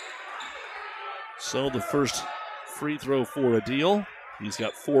 So the first free throw for a deal. He's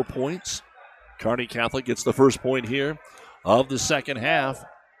got 4 points. Kearney Catholic gets the first point here of the second half.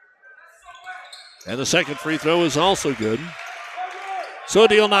 And the second free throw is also good. So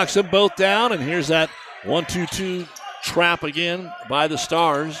Deal knocks them both down, and here's that 1-2-2 trap again by the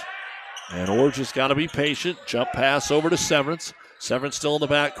Stars. And Orr just got to be patient. Jump pass over to Severance. Severance still in the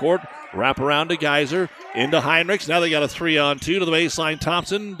backcourt. Wrap around to Geyser. Into Heinrichs. Now they got a 3-on-2 to the baseline.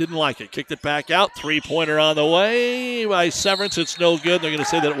 Thompson didn't like it. Kicked it back out. Three-pointer on the way by Severance. It's no good. They're going to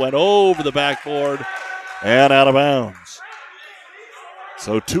say that it went over the backboard and out of bounds.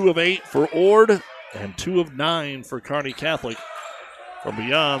 So 2 of 8 for Ord and 2 of 9 for Kearney Catholic from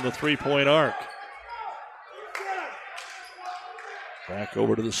beyond the three-point arc. Back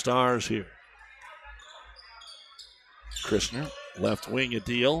over to the Stars here. Christner, left wing, a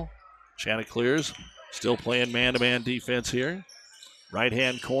deal. Chanticleers still playing man-to-man defense here.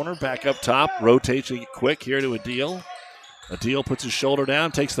 Right-hand corner, back up top. Rotates it quick here to a deal. A deal puts his shoulder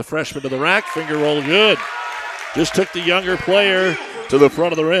down, takes the freshman to the rack. Finger roll good. Just took the younger player to the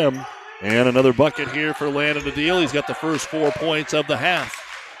front of the rim. And another bucket here for Landon Adil. He's got the first 4 points of the half.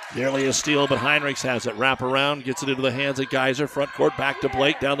 Nearly a steal, but Heinrichs has it. Wrap around, gets it into the hands of Geyser. Front court, back to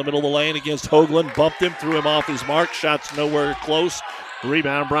Blake, down the middle of the lane against Hoagland. Bumped him, threw him off his mark. Shots nowhere close.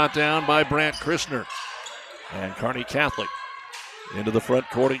 Rebound brought down by Brant Christner. And Kearney Catholic into the front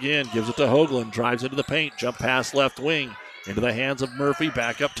court again. Gives it to Hoagland. Drives into the paint. Jump pass left wing. Into the hands of Murphy.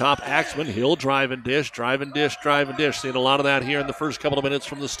 Back up top, Axman. He'll drive and dish, drive and dish, drive and dish. Seeing a lot of that here in the first couple of minutes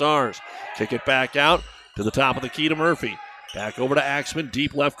from the Stars. Kick it back out to the top of the key to Murphy. Back over to Axman,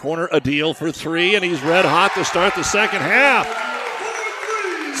 deep left corner, a deal for 3, and he's red hot to start the second half.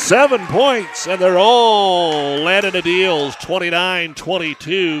 7 points, and they're all Landon Adil's,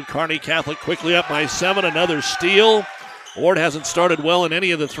 29-22. Kearney Catholic quickly up by 7, another steal. Ord hasn't started well in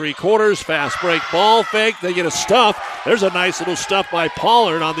any of the 3 quarters. Fast break, ball fake. They get a stuff. There's a nice little stuff by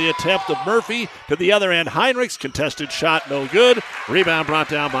Pollard on the attempt of Murphy. To the other end, Heinrichs. Contested shot, no good. Rebound brought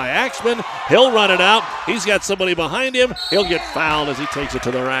down by Axman. He'll run it out. He's got somebody behind him. He'll get fouled as he takes it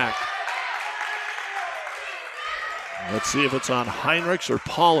to the rack. Let's see if it's on Heinrichs or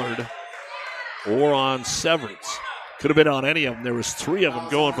Pollard or on Severance. Could have been on any of them. There was 3 of them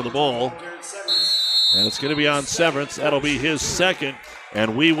going for the ball. And it's going to be on Severance. That'll be his second.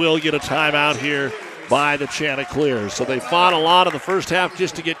 And we will get a timeout here by the Chanticleers. So they fought a lot in the first half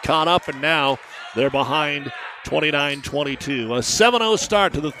just to get caught up, and now they're behind 29-22. A 7-0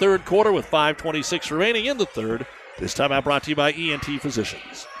 start to the third quarter with 5:26 remaining in the third. This timeout brought to you by ENT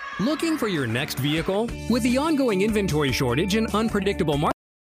Physicians. Looking for your next vehicle? With the ongoing inventory shortage and unpredictable market.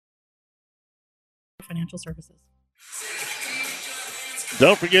 Financial services.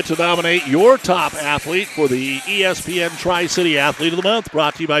 Don't forget to nominate your top athlete for the ESPN Tri-City Athlete of the Month,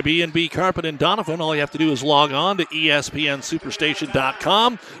 brought to you by B&B Carpet in Donovan. All you have to do is log on to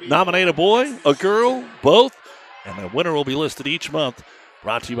ESPNSuperstation.com, nominate a boy, a girl, both, and the winner will be listed each month,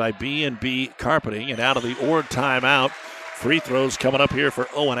 brought to you by B&B Carpeting. And out of the Ord timeout, free throws coming up here for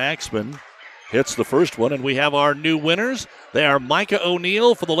Owen Axman. Hits the first one, and we have our new winners. They are Micah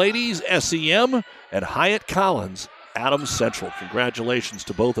O'Neill for the ladies, SEM, and Hyatt Collins, Adams Central. Congratulations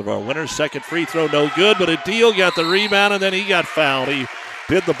to both of our winners. Second free throw, no good, but Adil got the rebound, and then he got fouled. He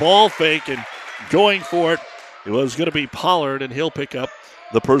did the ball fake, and going for it, it was going to be Pollard, and he'll pick up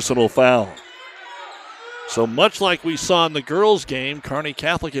the personal foul. So much like we saw in the girls' game, Kearney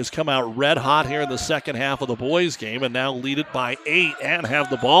Catholic has come out red hot here in the second half of the boys' game and now lead it by 8 and have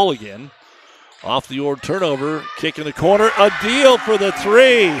the ball again. Off the Ord turnover, kick in the corner, Adil for the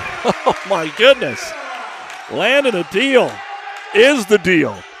 3. Oh, my goodness. Landon Adil is the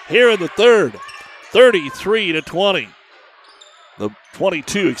deal here in the third, 33-20.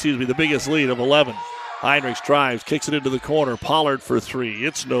 the biggest lead of 11. Heinrichs drives, kicks it into the corner. Pollard for three.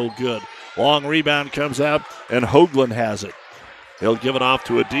 It's no good. Long rebound comes out, and Hoagland has it. He'll give it off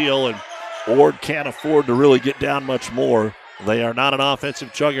to a deal, and Ord can't afford to really get down much more. They are not an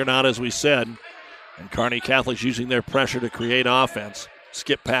offensive juggernaut, as we said, and Kearney Catholic's using their pressure to create offense.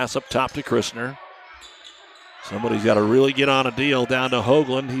 Skip pass up top to Christner. Somebody's got to really get on a deal down to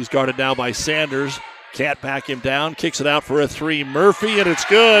Hoagland. He's guarded now by Sanders. Can't back him down. Kicks it out for a three. Murphy, and it's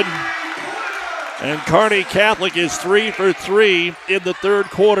good. And Kearney Catholic is 3 for 3 in the third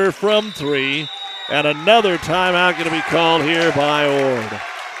quarter from three. And another timeout going to be called here by Ord.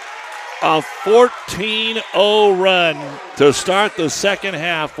 A 14-0 run to start the second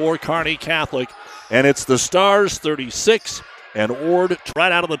half for Kearney Catholic. And it's the Stars 36 and Ord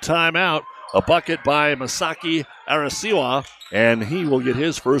right out of the timeout. A bucket by Masaki Arasiwa, and he will get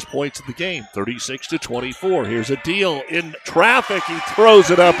his first points of the game, 36-24. Here's a deal in traffic. He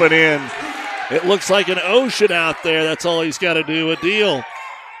throws it up and in. It looks like an ocean out there. That's all he's got to do, a deal.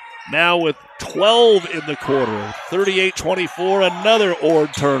 Now with 12 in the quarter, 38-24, another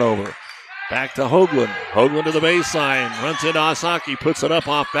Ord turnover. Back to Hoagland. Hoagland to the baseline. Runs into Asaki. Puts it up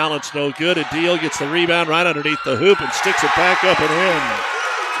off balance. No good. A deal gets the rebound right underneath the hoop and sticks it back up and in.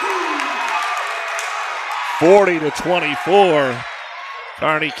 40-24.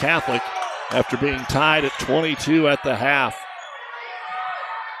 Kearney Catholic after being tied at 22 at the half.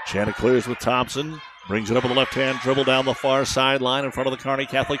 Chanticleers with Thompson. Brings it up with the left-hand dribble down the far sideline in front of the Kearney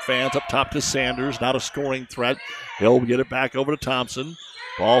Catholic fans. Up top to Sanders. Not a scoring threat. He'll get it back over to Thompson.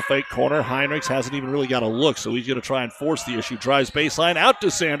 Ball fake corner. Heinrichs hasn't even really got a look, so he's going to try and force the issue. Drives baseline out to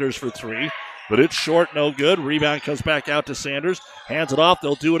Sanders for three, but it's short, no good. Rebound comes back out to Sanders. Hands it off.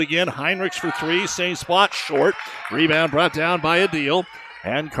 They'll do it again. Heinrichs for three. Same spot, short. Rebound brought down by a deal.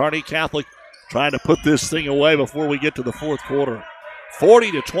 And Kearney Catholic trying to put this thing away before we get to the fourth quarter.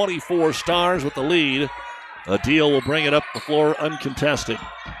 40-24, Stars with the lead. A deal will bring it up the floor uncontested.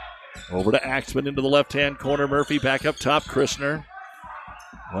 Over to Axman into the left-hand corner. Murphy back up top. Christner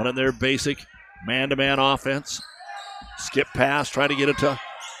running their basic man-to-man offense. Skip pass, try to get it to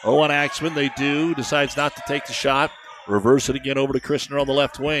Owen Axman. They do. Decides not to take the shot. Reverse it again over to Christner on the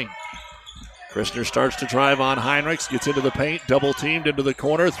left wing. Christner starts to drive on Heinrichs. Gets into the paint. Double-teamed into the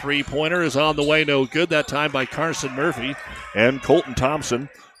corner. Three-pointer is on the way. No good. That time by Carson Murphy. And Colton Thompson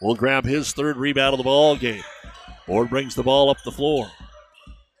will grab his third rebound of the ball game. Ord brings the ball up the floor.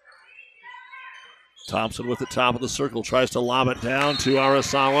 Thompson with the top of the circle. Tries to lob it down to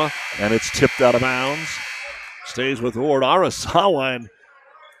Arasawa. And it's tipped out of bounds. Stays with Ord. Arasawa and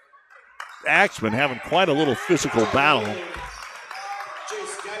Axman having quite a little physical battle.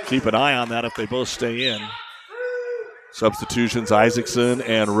 Keep an eye on that if they both stay in. Substitutions, Isaacson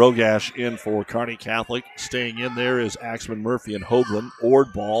and Rogash in for Kearney Catholic. Staying in there is Axman, Murphy, and Hoagland.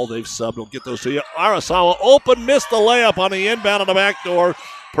 Ord ball, they've subbed. We'll get those to you. Arasawa open, missed the layup on the inbound on the back door.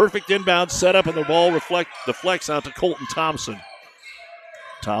 Perfect inbound setup, and the ball deflects out to Colton Thompson.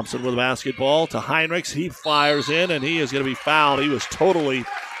 Thompson with the basketball to Heinrichs. He fires in, and he is going to be fouled. He was totally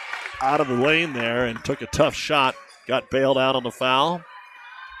out of the lane there and took a tough shot. Got bailed out on the foul.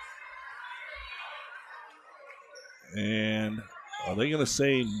 And are they going to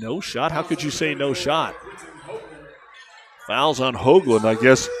say no shot? How could you say no shot? Fouls on Hoagland. I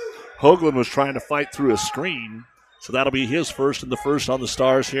guess Hoagland was trying to fight through a screen. So that'll be his first and the first on the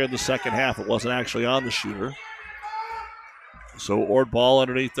Stars here in the second half. It wasn't actually on the shooter. So Ord ball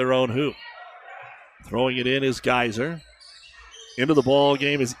underneath their own hoop. Throwing it in is Geyser. Into the ball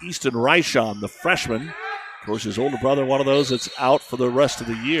game is Easton Reichon, the freshman. Of course, his older brother, one of those that's out for the rest of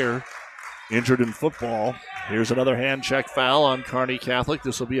the year, injured in football. Here's another hand check foul on Kearney Catholic.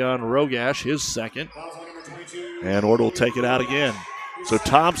 This will be on Rogash, his second. And Ord will take it out again. So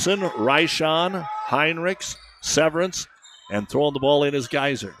Thompson, Reichon, Heinrichs, Severance, and throwing the ball in is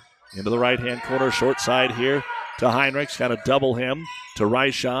Geyser. Into the right-hand corner, short side here to Heinrichs. Kind of double him to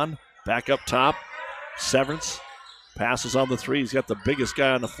Reichon. Back up top. Severance passes on the three. He's got the biggest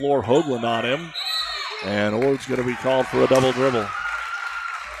guy on the floor, Hoagland, on him. And Ord's going to be called for a double dribble.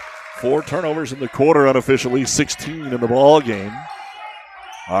 4 turnovers in the quarter unofficially, 16 in the ball game.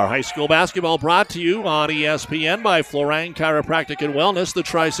 Our high school basketball brought to you on ESPN by Florang Chiropractic and Wellness, the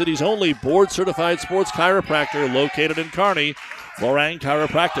Tri-City's only board-certified sports chiropractor located in Kearney.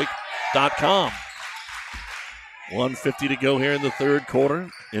 FlorangChiropractic.com. 1:50 to go here in the third quarter.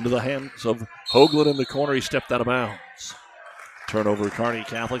 Into the hands of Hoagland in the corner. He stepped out of bounds. Turnover Kearney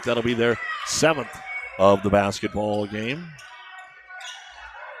Catholic. That'll be their 7th of the basketball game.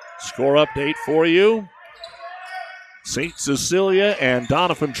 Score update for you. St. Cecilia and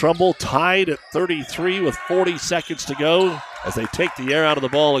Donovan Trumbull tied at 33 with 40 seconds to go as they take the air out of the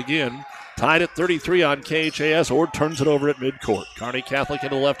ball again. Tied at 33 on KHAS. Ord turns it over at midcourt. Kearney Catholic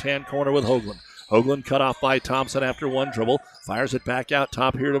into the left-hand corner with Hoagland. Hoagland cut off by Thompson after one dribble. Fires it back out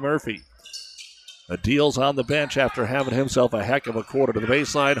top here to Murphy. Adil's on the bench after having himself a heck of a quarter to the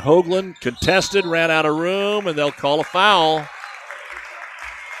baseline. Hoagland contested, ran out of room, and they'll call a foul.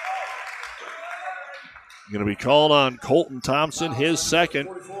 Going to be called on Colton Thompson, his second.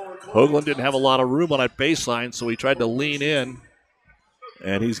 Hoagland didn't have a lot of room on that baseline, so he tried to lean in.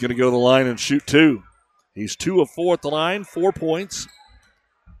 And he's going to go to the line and shoot two. He's 2 of 4 at the line, 4 points.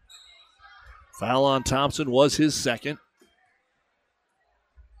 Foul on Thompson was his second.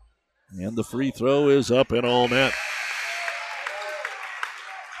 And the free throw is up and all net.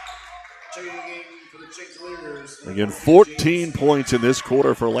 Again, 14 points in this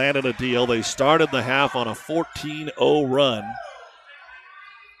quarter for Landon Adil. They started the half on a 14-0 run.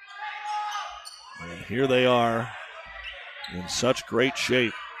 And here they are in such great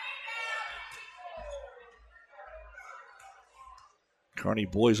shape. Kearney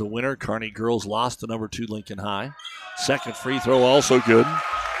boys a winner. Kearney girls lost to number 2 Lincoln High. Second free throw also good.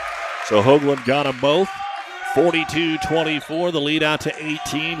 So Hoagland got them both. 42-24, the lead out to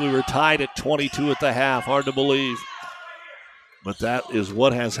 18. We were tied at 22 at the half. Hard to believe. But that is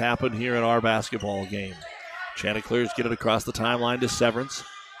what has happened here in our basketball game. Chanticleers get it across the timeline to Severance.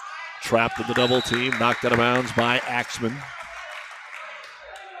 Trapped in the double team, knocked out of bounds by Axman.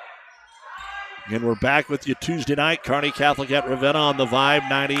 And we're back with you Tuesday night. Kearney Catholic at Ravenna on the Vibe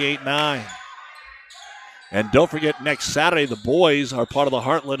 98.9. And don't forget, next Saturday, the boys are part of the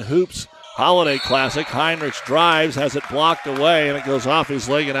Heartland Hoops Holiday Classic. Heinrichs drives, has it blocked away, and it goes off his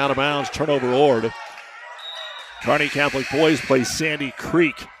leg and out of bounds. Turnover Ord. Kearney Catholic boys play Sandy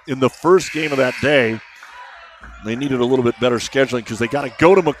Creek in the first game of that day. They needed a little bit better scheduling because they got to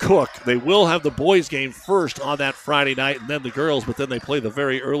go to McCook. They will have the boys game first on that Friday night and then the girls, but then they play the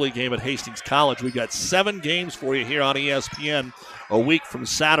very early game at Hastings College. We've got 7 games for you here on ESPN a week from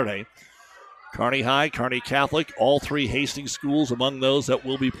Saturday. Kearney High, Kearney Catholic, all 3 Hastings schools among those that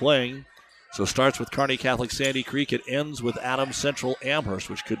will be playing. So it starts with Kearney Catholic Sandy Creek. It ends with Adams Central Amherst,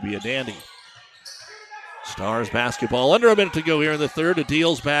 which could be a dandy. Stars basketball. Under a minute to go here in the third.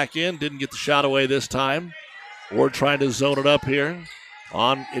 Adil's back in. Didn't get the shot away this time. Ward trying to zone it up here.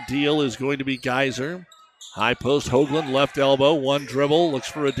 On Adil is going to be Geyser. High post, Hoagland, left elbow. One dribble. Looks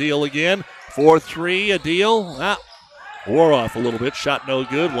for Adil again. 4-3, Adil. Wore off a little bit. Shot no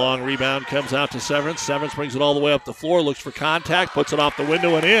good. Long rebound comes out to Severance. Severance brings it all the way up the floor. Looks for contact. Puts it off the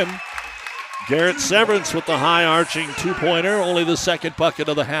window and in. Garrett Severance with the high arching 2-pointer. Only the second bucket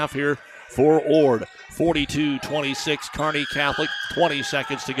of the half here for Ord. 42-26 Kearney Catholic. 20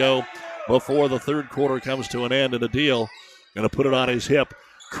 seconds to go before the third quarter comes to an end. And Adil going to put it on his hip.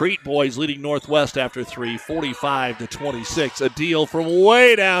 Crete boys leading Northwest after 3. 45-26. Adil from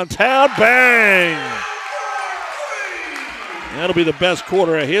way downtown. Bang! That'll be the best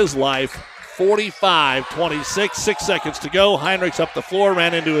quarter of his life. 45-26, 6 seconds to go. Heinrichs up the floor,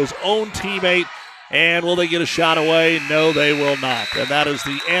 ran into his own teammate. And will they get a shot away? No, they will not. And that is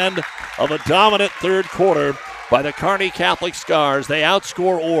the end of a dominant third quarter by the Kearney Catholic Scars. They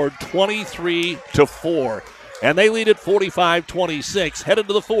outscore Ord 23-4. And they lead at 45-26, headed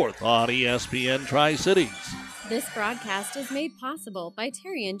to the fourth on ESPN Tri-Cities. This broadcast is made possible by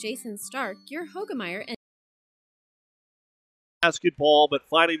Terry and Jason Stark, your Hogemeyer and basketball, but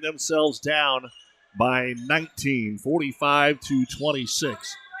finding themselves down by 19, 45-26.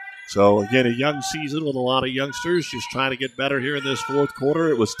 So again, a young season with a lot of youngsters just trying to get better here in this fourth quarter.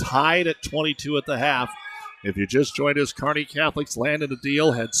 It was tied at 22 at the half. If you just joined us, Kearney Catholic's Landon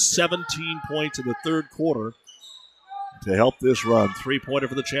Adil had 17 points in the third quarter to help this run. 3-pointer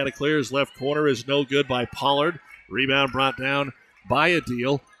for the Chanticleers. Left corner is no good by Pollard. Rebound brought down by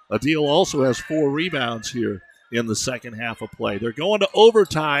Adil. Adil also has 4 rebounds here in the second half of play. They're going to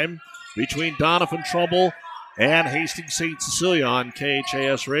overtime between Donovan Trumbull and Hastings St. Cecilia on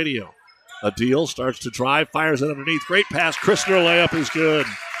KHAS radio. Adil starts to drive, fires it underneath. Great pass. Christner layup is good.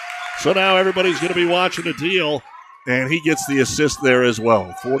 So now everybody's going to be watching Adil, and he gets the assist there as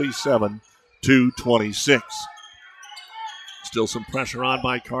well. 47-26. Still some pressure on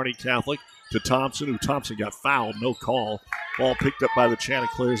by Kearney Catholic to Thompson, who Thompson got fouled. No call. Ball picked up by the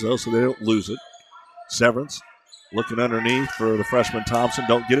Chanticleers, though, so they don't lose it. Severance looking underneath for the freshman Thompson.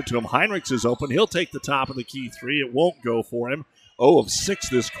 Don't get it to him. Heinrichs is open. He'll take the top of the key 3. It won't go for him. 0 of 6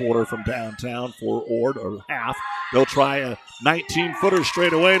 this quarter from downtown for Ord, or half. They'll try a 19-footer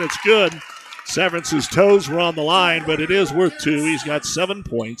straight away, and it's good. Severance's toes were on the line, but it is worth 2. He's got 7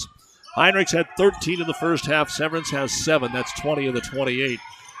 points. Heinrichs had 13 in the first half. Severance has 7. That's 20 of the 28.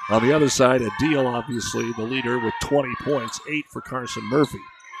 On the other side, Adil, obviously, the leader with 20 points, 8 for Carson Murphy.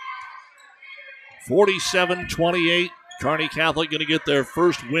 47-28. Kearney Catholic going to get their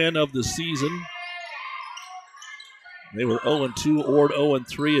first win of the season. They were 0-2, Ord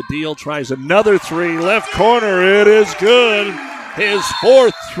 0-3. Adil tries another 3. Left corner, it is good. His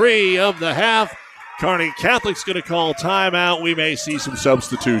 4th 3 of the half. Kearney Catholic's going to call timeout. We may see some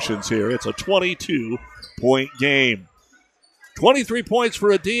substitutions here. It's a 22-point game. 23 points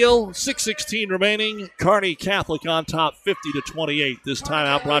for Adil, 6:16 remaining. Kearney Catholic on top, 50-28. This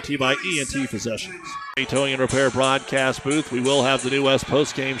timeout brought to you by E&T Possessions. Towing and Repair broadcast booth. We will have the New West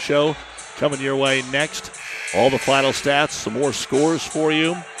postgame show coming your way next. All the final stats, some more scores for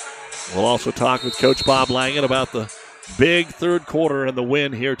you. We'll also talk with Coach Bob Langen about the big third quarter and the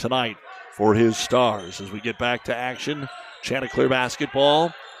win here tonight for his Stars. As we get back to action, Chanticleer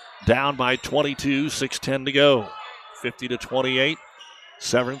basketball down by 22, 6:10 to go. 50-28.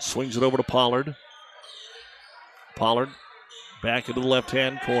 Severance swings it over to Pollard. Pollard back into the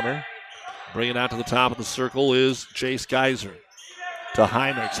left-hand corner. Bringing it out to the top of the circle is Chase Geiser. To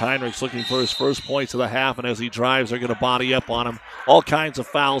Heinrichs. Heinrichs looking for his first points of the half, and as he drives, they're going to body up on him. All kinds of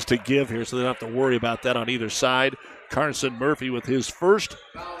fouls to give here, so they don't have to worry about that on either side. Carson Murphy with his first.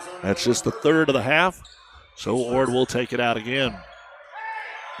 That's just the third of the half, so Ord will take it out again.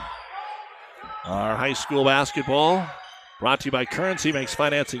 Our high school basketball brought to you by Currency. Makes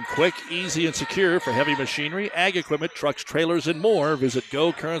financing quick, easy, and secure for heavy machinery, ag equipment, trucks, trailers, and more. Visit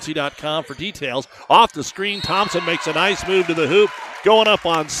gocurrency.com for details. Off the screen, Thompson makes a nice move to the hoop. Going up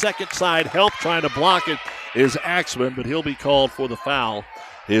on second side, help trying to block it is Axman, but he'll be called for the foul,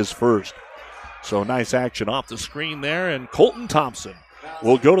 his first. So nice action off the screen there, and Colton Thompson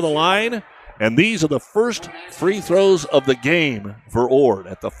will go to the line. And these are the first free throws of the game for Ord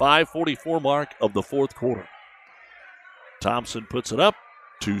at the 5:44 mark of the fourth quarter. Thompson puts it up,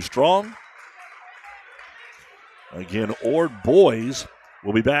 too strong. Again, Ord boys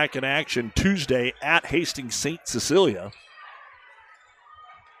will be back in action Tuesday at Hastings St. Cecilia.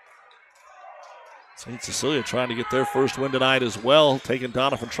 St. Cecilia trying to get their first win tonight as well, taking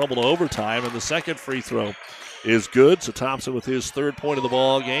Donovan Trumbull to overtime, and the second free throw is good. So Thompson with his third point of the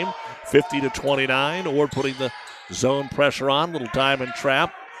ball game, 50-29. Ord putting the zone pressure on, little diamond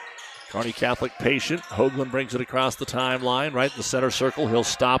trap. Kearney Catholic patient. Hoagland brings it across the timeline, right in the center circle. He'll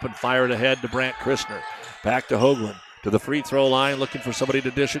stop and fire it ahead to Brant Christner. Back to Hoagland. To the free throw line, looking for somebody to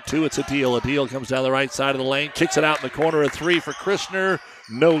dish it to. It's Adil. Adil comes down the right side of the lane, kicks it out in the corner, a 3 for Christner.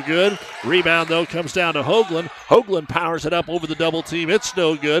 No good. Rebound, though, comes down to Hoagland. Hoagland powers it up over the double team. It's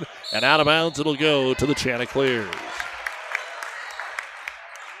no good. And out of bounds, it'll go to the Chanticleers.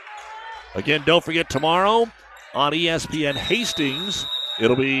 Again, don't forget tomorrow on ESPN Hastings,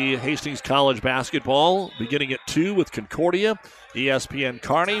 it'll be Hastings College basketball beginning at 2 with Concordia. ESPN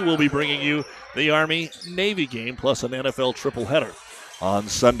Kearney will be bringing you the Army-Navy game plus an NFL triple header on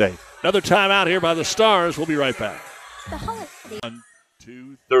Sunday. Another timeout here by the Stars. We'll be right back.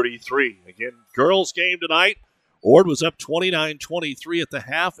 2:33. Again, girls game tonight. Ord was up 29-23 at the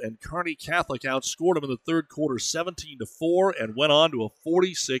half, and Kearney Catholic outscored them in the third quarter 17-4 and went on to a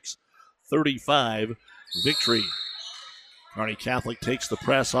 46-35 victory. Kearney Catholic takes the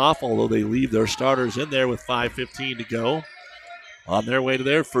press off, although they leave their starters in there with 5:15 to go. On their way to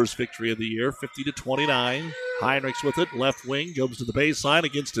their first victory of the year, 50-29. Heinrichs with it, left wing, goes to the baseline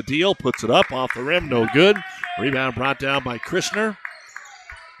against Adil, puts it up off the rim, no good. Rebound brought down by Christner.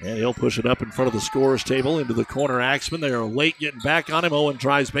 And he'll push it up in front of the scorer's table into the corner. Axman, they are late getting back on him. Owen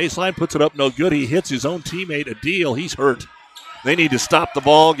drives baseline, puts it up, no good. He hits his own teammate, Adil. He's hurt. They need to stop the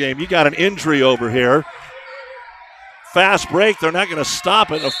ball game. You got an injury over here. Fast break. They're not going to stop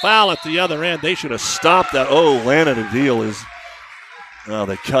it. A foul at the other end. They should have stopped that. Oh, Landon Adil is... Oh,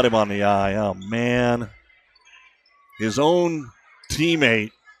 they cut him on the eye. Oh, man. His own teammate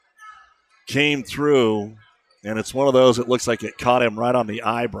came through, and it's one of those that looks like it caught him right on the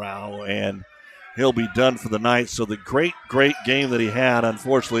eyebrow, and he'll be done for the night. So the great, great game that he had,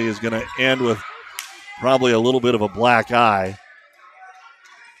 unfortunately, is going to end with probably a little bit of a black eye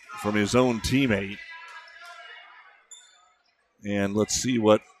from his own teammate. And let's see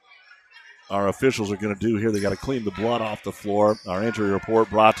what our officials are going to do here. They got to clean the blood off the floor. Our injury report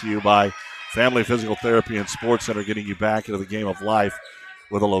brought to you by Family Physical Therapy and Sports Center, getting you back into the game of life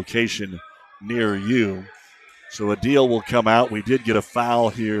with a location near you. So Adil will come out. We did get a foul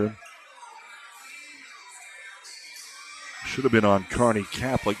here. Should have been on Kearney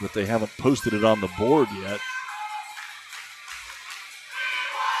Catholic, but they haven't posted it on the board yet.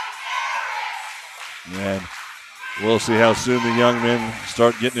 And We'll see how soon the young men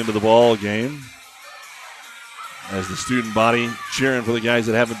start getting into the ball game. As the student body cheering for the guys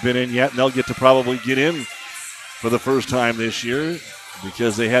that haven't been in yet, and they'll get to probably get in for the first time this year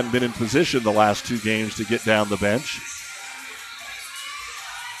because they hadn't been in position the last 2 games to get down the bench.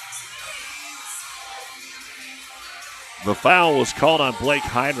 The foul was called on Blake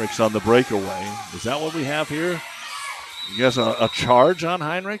Heinrichs on the breakaway. Is that what we have here? I guess a charge on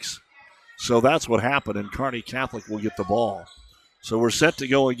Heinrichs? So that's what happened, and Kearney Catholic will get the ball. So we're set to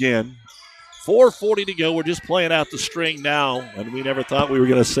go again. 4:40 to go. We're just playing out the string now, and we never thought we were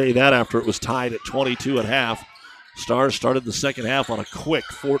going to say that after it was tied at 22 at half. Stars started the second half on a quick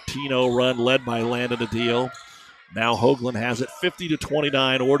 14-0 run led by Landon Adil. Now Hoagland has it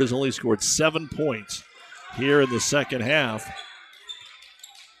 50-29. Ord has only scored 7 points here in the second half.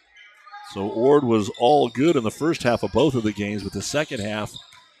 So Ord was all good in the first half of both of the games, but the second half,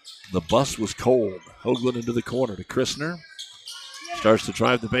 the bus was cold. Hoagland into the corner to Christner. Starts to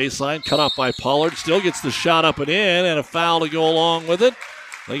drive the baseline, cut off by Pollard. Still gets the shot up and in, and a foul to go along with it.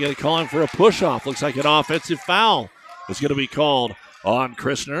 They're going to call him for a push-off. Looks like an offensive foul is going to be called on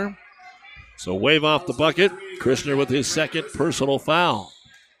Christner. So wave off the bucket. Christner with his second personal foul.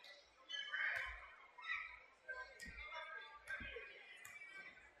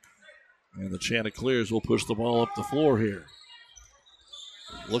 And the Chanticleers will push the ball up the floor here.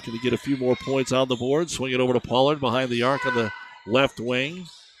 Looking to get a few more points on the board. Swing it over to Pollard behind the arc on the left wing.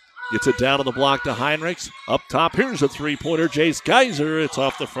 Gets it down on the block to Heinrichs. Up top, here's a three-pointer. Jace Geyser. It's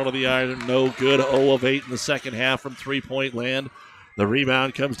off the front of the iron. No good. 0 of 8 in the second half from three-point land. The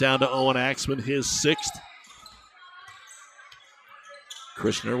rebound comes down to Owen Axman, his 6th.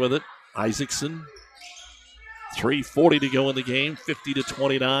 Christner with it. Isaacson. 3:40 to go in the game.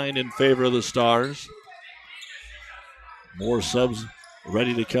 50-29 in favor of the Stars. More subs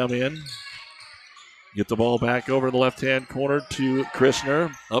ready to come in. Get the ball back over in the left-hand corner to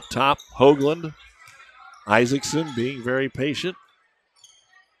Christner. Up top, Hoagland. Isaacson being very patient.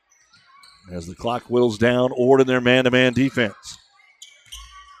 As the clock whittles down, Ord in their man-to-man defense.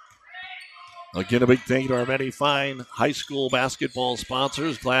 Again, a big thank you to our many fine high school basketball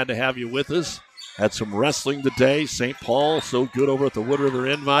sponsors. Glad to have you with us. Had some wrestling today. St. Paul, so good over at the Wood River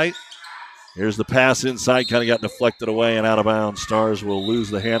Invite. Here's the pass inside, kind of got deflected away and out of bounds. Stars will lose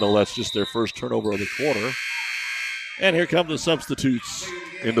the handle. That's just their first turnover of the quarter. And here come the substitutes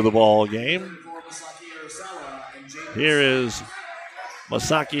into the ball game. Here is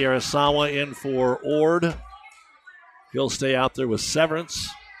Masaki Arasawa in for Ord. He'll stay out there with Severance.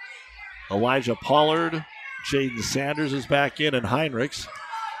 Elijah Pollard. Jaden Sanders is back in, and Heinrichs.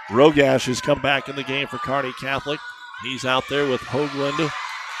 Rogash has come back in the game for Kearney Catholic. He's out there with Hoagland,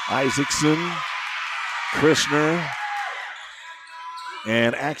 Isaacson, Christner,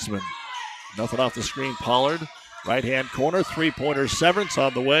 and Axman. Nothing off the screen. Pollard, right-hand corner, three-pointer. Severance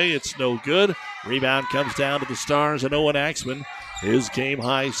on the way. It's no good. Rebound comes down to the Stars, and Owen Axman, his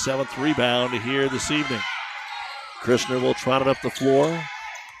game-high 7th rebound here this evening. Christner will trot it up the floor.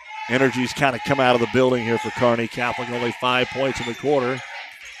 Energy's kind of come out of the building here for Kearney Catholic. Only 5 points in the quarter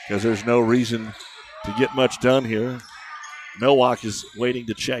because there's no reason to get much done here. Milwaukee is waiting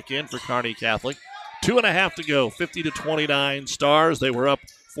to check in for Kearney Catholic. 2.5 to go, 50-29 Stars. They were up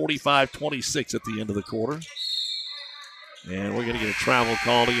 45-26 at the end of the quarter. And we're going to get a travel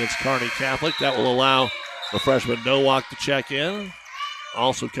called against Kearney Catholic. That will allow the freshman Nowak to check in.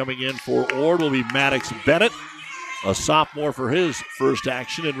 Also coming in for Ord will be Maddox Bennett, a sophomore for his first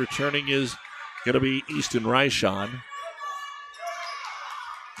action, and returning is going to be Easton Ryshon.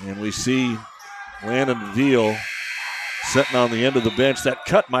 And we see Landon Deal sitting on the end of the bench. That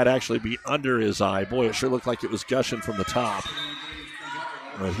cut might actually be under his eye. Boy, it sure looked like it was gushing from the top.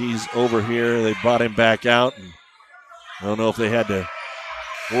 But he's over here. They brought him back out. And I don't know if they had to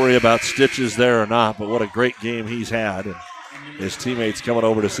worry about stitches there or not, but what a great game he's had. And his teammates coming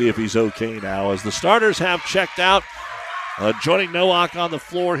over to see if he's okay now. As the starters have checked out, joining Nowak on the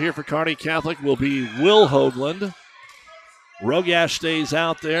floor here for Kearney Catholic will be Will Hoagland. Rogash stays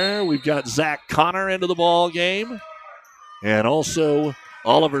out there. We've got Zach Connor into the ball game. And also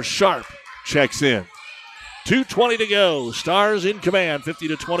Oliver Sharp checks in. 2:20 to go. Stars in command,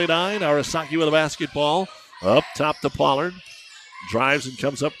 50-29. Arasaki with a basketball. Up top to Pollard. Drives and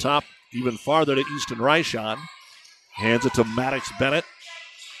comes up top even farther to Easton Ryshon. Hands it to Maddox Bennett.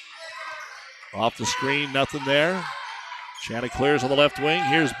 Off the screen, nothing there. Chanticleers on the left wing.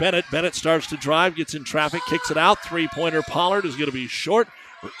 Here's Bennett. Bennett starts to drive, gets in traffic, kicks it out. Three-pointer Pollard is going to be short.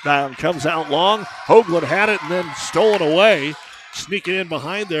 Down comes out long. Hoagland had it and then stolen away. Sneaking in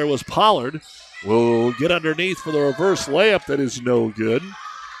behind there was Pollard. Will get underneath for the reverse layup that is no good.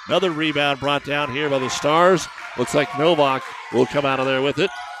 Another rebound brought down here by the Stars. Looks like Novak will come out of there with it.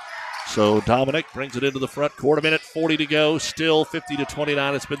 So Dominic brings it into the front court. A minute 40 to go. Still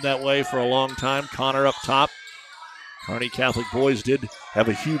 50-29. It's been that way for a long time. Connor up top. Kearney Catholic boys did have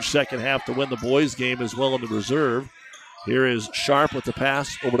a huge second half to win the boys game as well in the reserve. Here is Sharp with the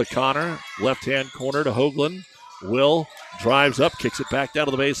pass over to Connor. Left-hand corner to Hoagland. Will drives up, kicks it back down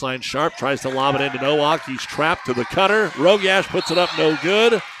to the baseline. Sharp tries to lob it into Nowak. He's trapped to the cutter. Rogash puts it up, no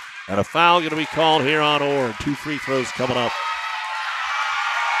good. And a foul going to be called here on Ord. 2 free throws coming up.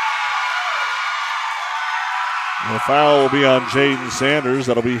 And the foul will be on Jaden Sanders.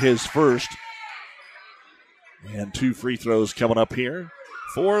 That'll be his first. And 2 free throws coming up here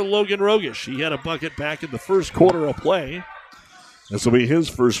for Logan Rogish. He had a bucket back in the first quarter of play. This will be his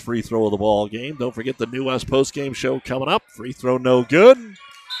first free throw of the ball game. Don't forget the New West postgame show coming up. Free throw no good.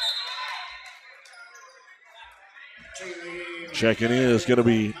 Checking in is going to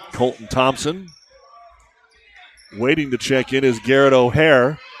be Colton Thompson. Waiting to check in is Garrett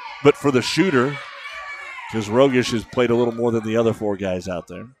O'Hare. But for the shooter, because Rogish has played a little more than the other 4 guys out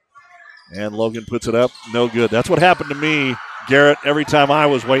there. And Logan puts it up. No good. That's what happened to me, Garrett, every time I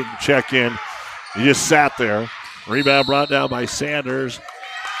was waiting to check in. He just sat there. Rebound brought down by Sanders.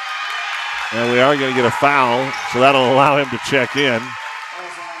 And we are going to get a foul, so that'll allow him to check in.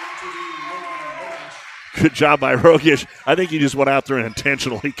 Good job by Rogish. I think he just went out there and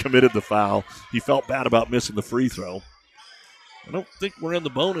intentionally committed the foul. He felt bad about missing the free throw. I don't think we're in the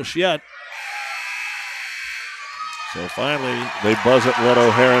bonus yet. So finally, they buzz it and let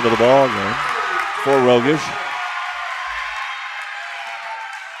O'Hare into the ball game for Rogish.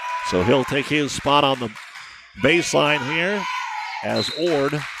 So he'll take his spot on the baseline here as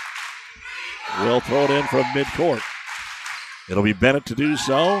Ord will throw it in from midcourt. It'll be Bennett to do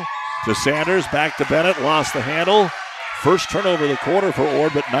so. To Sanders, back to Bennett, lost the handle. First turnover of the quarter for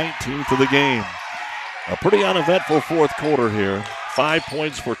Ord, but 19th of the game. A pretty uneventful fourth quarter here. 5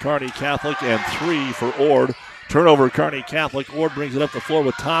 points for Kearney Catholic and 3 for Ord. Turnover Kearney Catholic. Ord brings it up the floor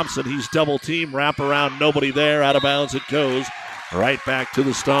with Thompson. He's double team, wrap around, nobody there. Out of bounds it goes. Right back to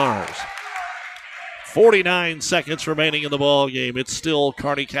the Stars. 49 seconds remaining in the ball game. It's still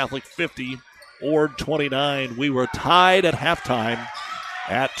Kearney Catholic 50, Ord 29. We were tied at halftime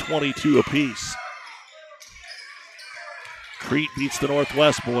at 22 apiece. Crete beats the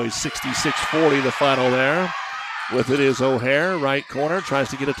Northwest boys 66-40, the final there. With it is O'Hare, right corner, tries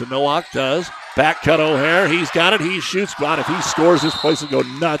to get it to Nowak, does. Back cut O'Hare, he's got it, he shoots. God, if he scores, this place will go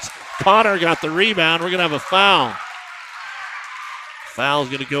nuts. Connor got the rebound, we're going to have a foul. Foul's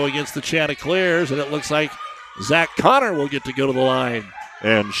going to go against the Chanticleers, and it looks like Zach Connor will get to go to the line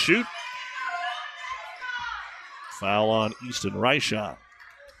and shoot. Foul on Easton Reichon.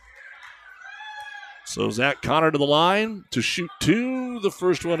 So Zach Connor to the line to shoot 2. The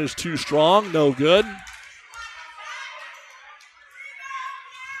first one is too strong, no good.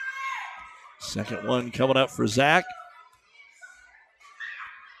 Second one coming up for Zach.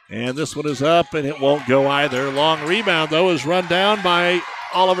 And this one is up, and it won't go either. Long rebound, though, is run down by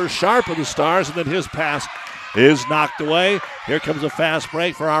Oliver Sharp of the Stars, and then his pass is knocked away. Here comes a fast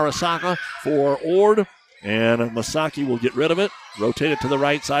break for Arasaka for Ord, and Masaki will get rid of it. Rotate it to the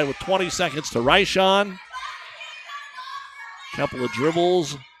right side with 20 seconds to Reichon. Couple of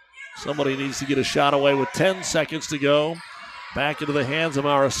dribbles. Somebody needs to get a shot away with 10 seconds to go. Back into the hands of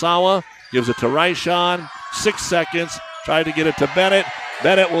Arasawa. Gives it to Reichon. 6 seconds. Tried to get it to Bennett.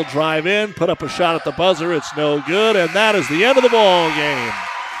 Bennett will drive in, put up a shot at the buzzer. It's no good, and that is the end of the ball game.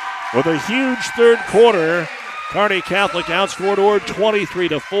 With a huge third quarter, Kearney Catholic outscored Ord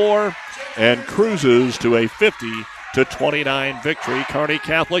 23-4 and cruises to a 50-29 victory. Kearney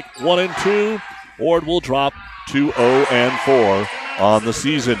Catholic 1-2. Ord will drop to 0-4 on the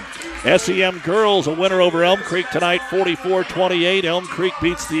season. SEM girls a winner over Elm Creek tonight, 44-28. Elm Creek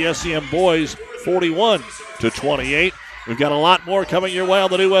beats the SEM boys 41-28. We've got a lot more coming your way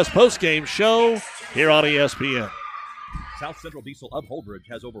on the New West postgame show here on ESPN. South Central Diesel of Holdridge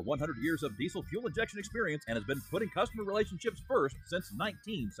has over 100 years of diesel fuel injection experience and has been putting customer relationships first since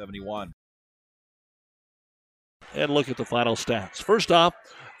 1971. And look at the final stats. First off,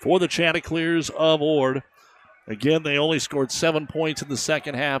 for the Chanticleers of Ord, again, they only scored 7 points in the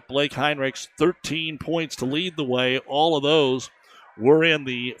second half. Blake Heinrichs, 13 points to lead the way. All of those were in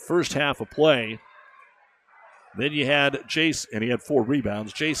the first half of play. Then you had Jace, and he had 4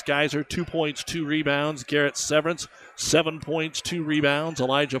 rebounds. Jace Geiser, 2 points, 2 rebounds. Garrett Severance, 7 points, 2 rebounds.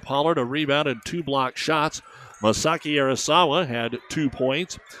 Elijah Pollard, a rebound and 2 block shots. Masaki Arasawa had 2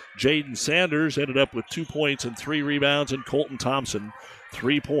 points. Jaden Sanders ended up with 2 points and 3 rebounds. And Colton Thompson,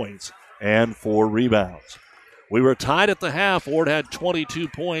 3 points and 4 rebounds. We were tied at the half. Ord had 22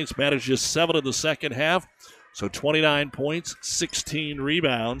 points, managed just 7 in the second half. So 29 points, 16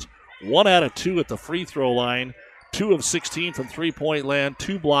 rebounds, 1 out of 2 at the free throw line, 2 of 16 from three-point land,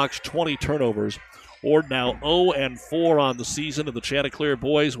 2 blocks, 20 turnovers. Ord now 0-4 on the season, and the Chanticleer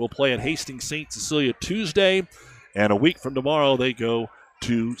boys will play at Hastings St. Cecilia Tuesday. And a week from tomorrow, they go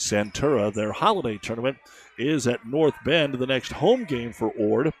to Centura. Their holiday tournament is at North Bend. The next home game for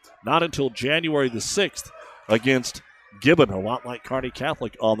Ord, not until January the 6th against Gibbon, a lot like Kearney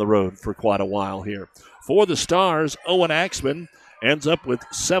Catholic on the road for quite a while here. For the Stars, Owen Axman ends up with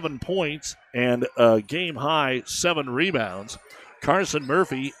 7 points and a game-high 7 rebounds. Carson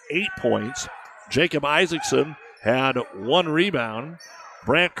Murphy, 8 points. Jacob Isaacson had 1 rebound.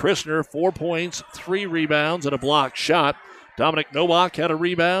 Brant Christner, 4 points, 3 rebounds, and a blocked shot. Dominic Nowak had a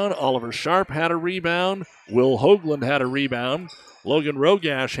rebound. Oliver Sharp had a rebound. Will Hoagland had a rebound. Logan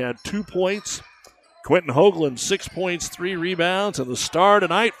Rogash had 2 points. Quentin Hoagland, 6 points, 3 rebounds. And the star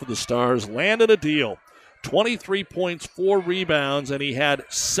tonight for the Stars, Landon Adil, 23 points, 4 rebounds, and he had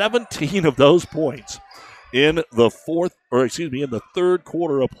 17 of those points in the third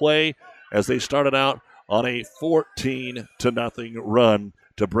quarter of play as they started out on a 14-0 run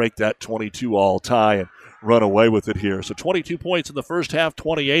to break that 22-all tie and run away with it here. So 22 points in the first half,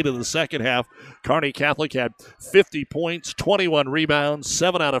 28 in the second half. Kearney Catholic had 50 points, 21 rebounds,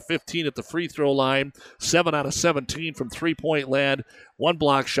 7 out of 15 at the free throw line, 7 out of 17 from three-point land, 1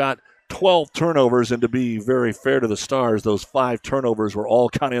 block shot, 12 turnovers, and to be very fair to the Stars, those 5 turnovers were all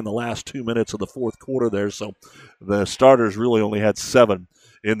kind of in the last 2 minutes of the fourth quarter there, so the starters really only had 7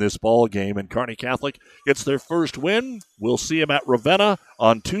 in this ball game, and Kearney Catholic gets their first win. We'll see them at Ravenna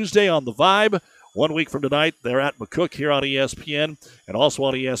on Tuesday on the Vibe. 1 week from tonight, they're at McCook here on ESPN, and also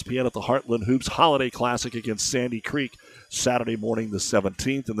on ESPN at the Heartland Hoops Holiday Classic against Sandy Creek Saturday morning the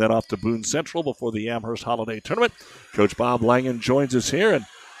 17th, and then off to Boone Central before the Amherst Holiday Tournament. Coach Bob Langen joins us here, and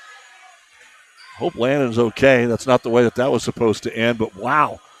hope Landon's okay. That's not the way that was supposed to end, but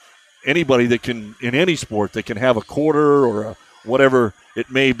wow. Anybody that can, in any sport, that can have a quarter or a whatever it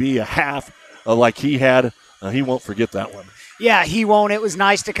may be, a half like he had, he won't forget that one. Yeah, he won't. It was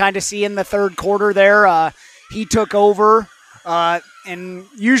nice to kind of see in the third quarter there. He took over, and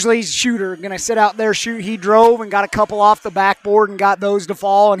usually he's a shooter, going to sit out there, shoot. He drove and got a couple off the backboard and got those to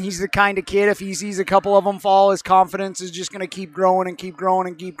fall, and he's the kind of kid, if he sees a couple of them fall, his confidence is just going to keep growing and keep growing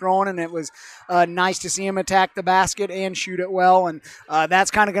and keep growing, and it was nice to see him attack the basket and shoot it well, and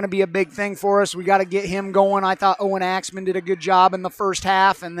that's kind of going to be a big thing for us. We got to get him going. I thought Owen Axman did a good job in the first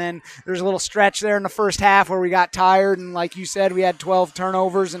half, and then there's a little stretch there in the first half where we got tired, and like you said, we had 12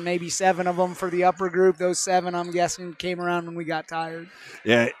 turnovers and maybe 7 of them for the upper group. Those 7, I'm guessing, came around when we got tired.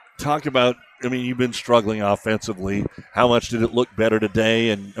 Yeah, talk about, you've been struggling offensively. How much did it look better today?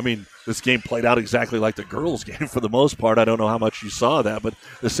 And, this game played out exactly like the girls' game for the most part. I don't know how much you saw that, but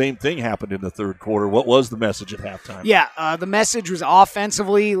the same thing happened in the third quarter. What was the message at halftime? Yeah, the message was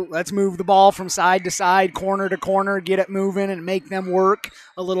offensively, let's move the ball from side to side, corner to corner, get it moving and make them work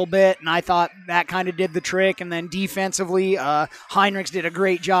a little bit, and I thought that kind of did the trick. And then defensively, Heinrichs did a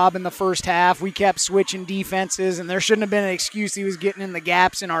great job in the first half. We kept switching defenses, and there shouldn't have been an excuse he was getting in the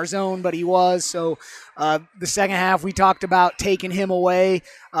gaps in our zone, but he was. So the second half, we talked about taking him away,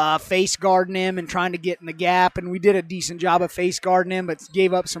 face guarding him and trying to get in the gap, and we did a decent job of face guarding him, but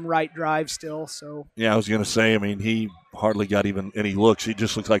gave up some right drives still. So yeah, I was going to say, he hardly got even any looks. He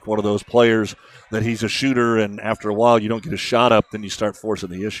just looks like one of those players that he's a shooter, and after a while you don't get a shot up, then you start forcing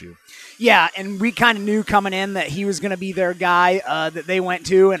the issue. Yeah, and we kind of knew coming in that he was going to be their guy that they went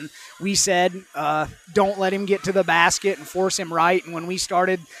to, and we said don't let him get to the basket and force him right. And when we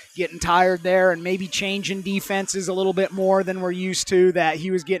started getting tired there and maybe changing defenses a little bit more than we're used to, that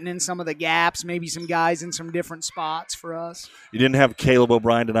he was getting in some of the gaps, maybe some guys in some different spots for us. You didn't have Caleb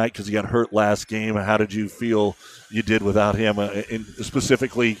O'Brien tonight because he got hurt last game. How did you feel you did without him,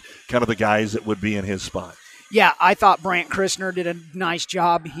 specifically kind of the guys that would be in his spot? Yeah, I thought Brant Christner did a nice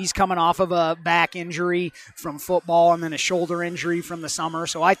job. He's coming off of a back injury from football and then a shoulder injury from the summer,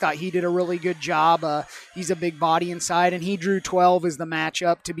 so I thought he did a really good job. He's a big body inside, and he drew 12 as the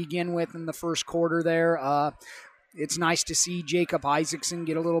matchup to begin with in the first quarter there. It's nice to see Jacob Isaacson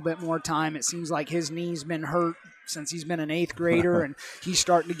get a little bit more time. It seems like his knee's been hurt since he's been an 8th grader, and he's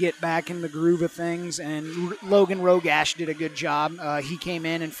starting to get back in the groove of things. And Logan Rogash did a good job. He came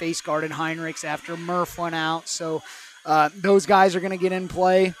in and face guarded Heinrichs after Murph went out. So those guys are going to get in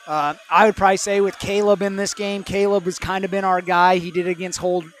play. I would probably say with Caleb in this game, Caleb has kind of been our guy. He did against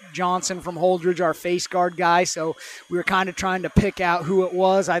Johnson from Holdridge, our face guard guy. So we were kind of trying to pick out who it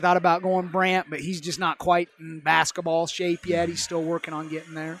was. I thought about going Brant, but he's just not quite in basketball shape yet. He's still working on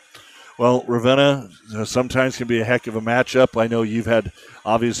getting there. Well, Ravenna sometimes can be a heck of a matchup. I know you've had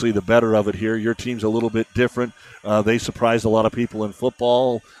obviously the better of it here. Your team's a little bit different. They surprised a lot of people in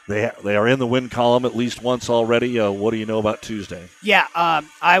football. They are in the win column at least once already. What do you know about Tuesday? Yeah,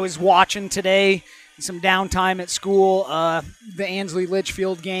 I was watching today some downtime at school, the Ansley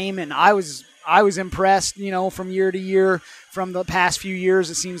Litchfield game, and I was impressed, from year to year. From the past few years,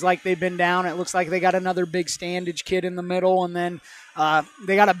 it seems like they've been down. It looks like they got another big standage kid in the middle, and then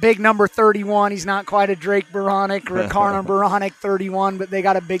they got a big number 31. He's not quite a Drake Baronic or a Connor Baronic 31, but they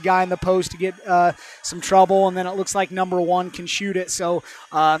got a big guy in the post to get some trouble, and then it looks like number 1 can shoot it. So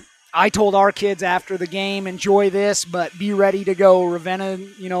I told our kids after the game, enjoy this, but be ready to go.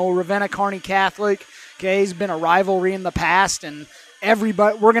 Ravenna Kearney Catholic, okay, has been a rivalry in the past, and we're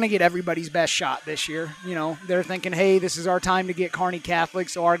going to get everybody's best shot this year. They're thinking, hey, this is our time to get Kearney Catholic,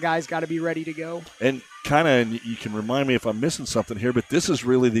 so our guys got to be ready to go. And you can remind me if I'm missing something here, but this is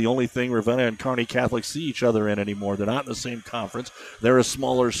really the only thing Ravenna and Kearney Catholic see each other in anymore. They're not in the same conference. They're a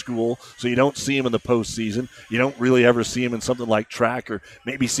smaller school, so you don't see them in the postseason. You don't really ever see them in something like track or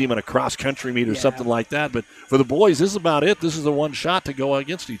maybe see them in a cross-country meet or something like that. But for the boys, this is about it. This is the one shot to go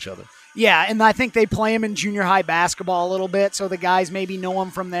against each other. Yeah, and I think they play him in junior high basketball a little bit, so the guys maybe know him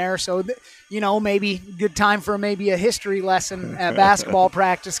from there. So, maybe good time for maybe a history lesson at basketball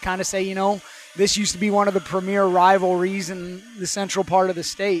practice, kind of say, this used to be one of the premier rivalries in the central part of the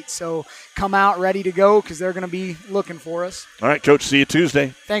state. So come out ready to go because they're going to be looking for us. All right, Coach, see you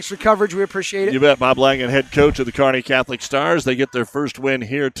Tuesday. Thanks for coverage. We appreciate it. You bet. Bob Langen, head coach of the Kearney Catholic Stars. They get their first win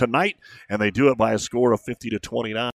here tonight, and they do it by a score of 50-29.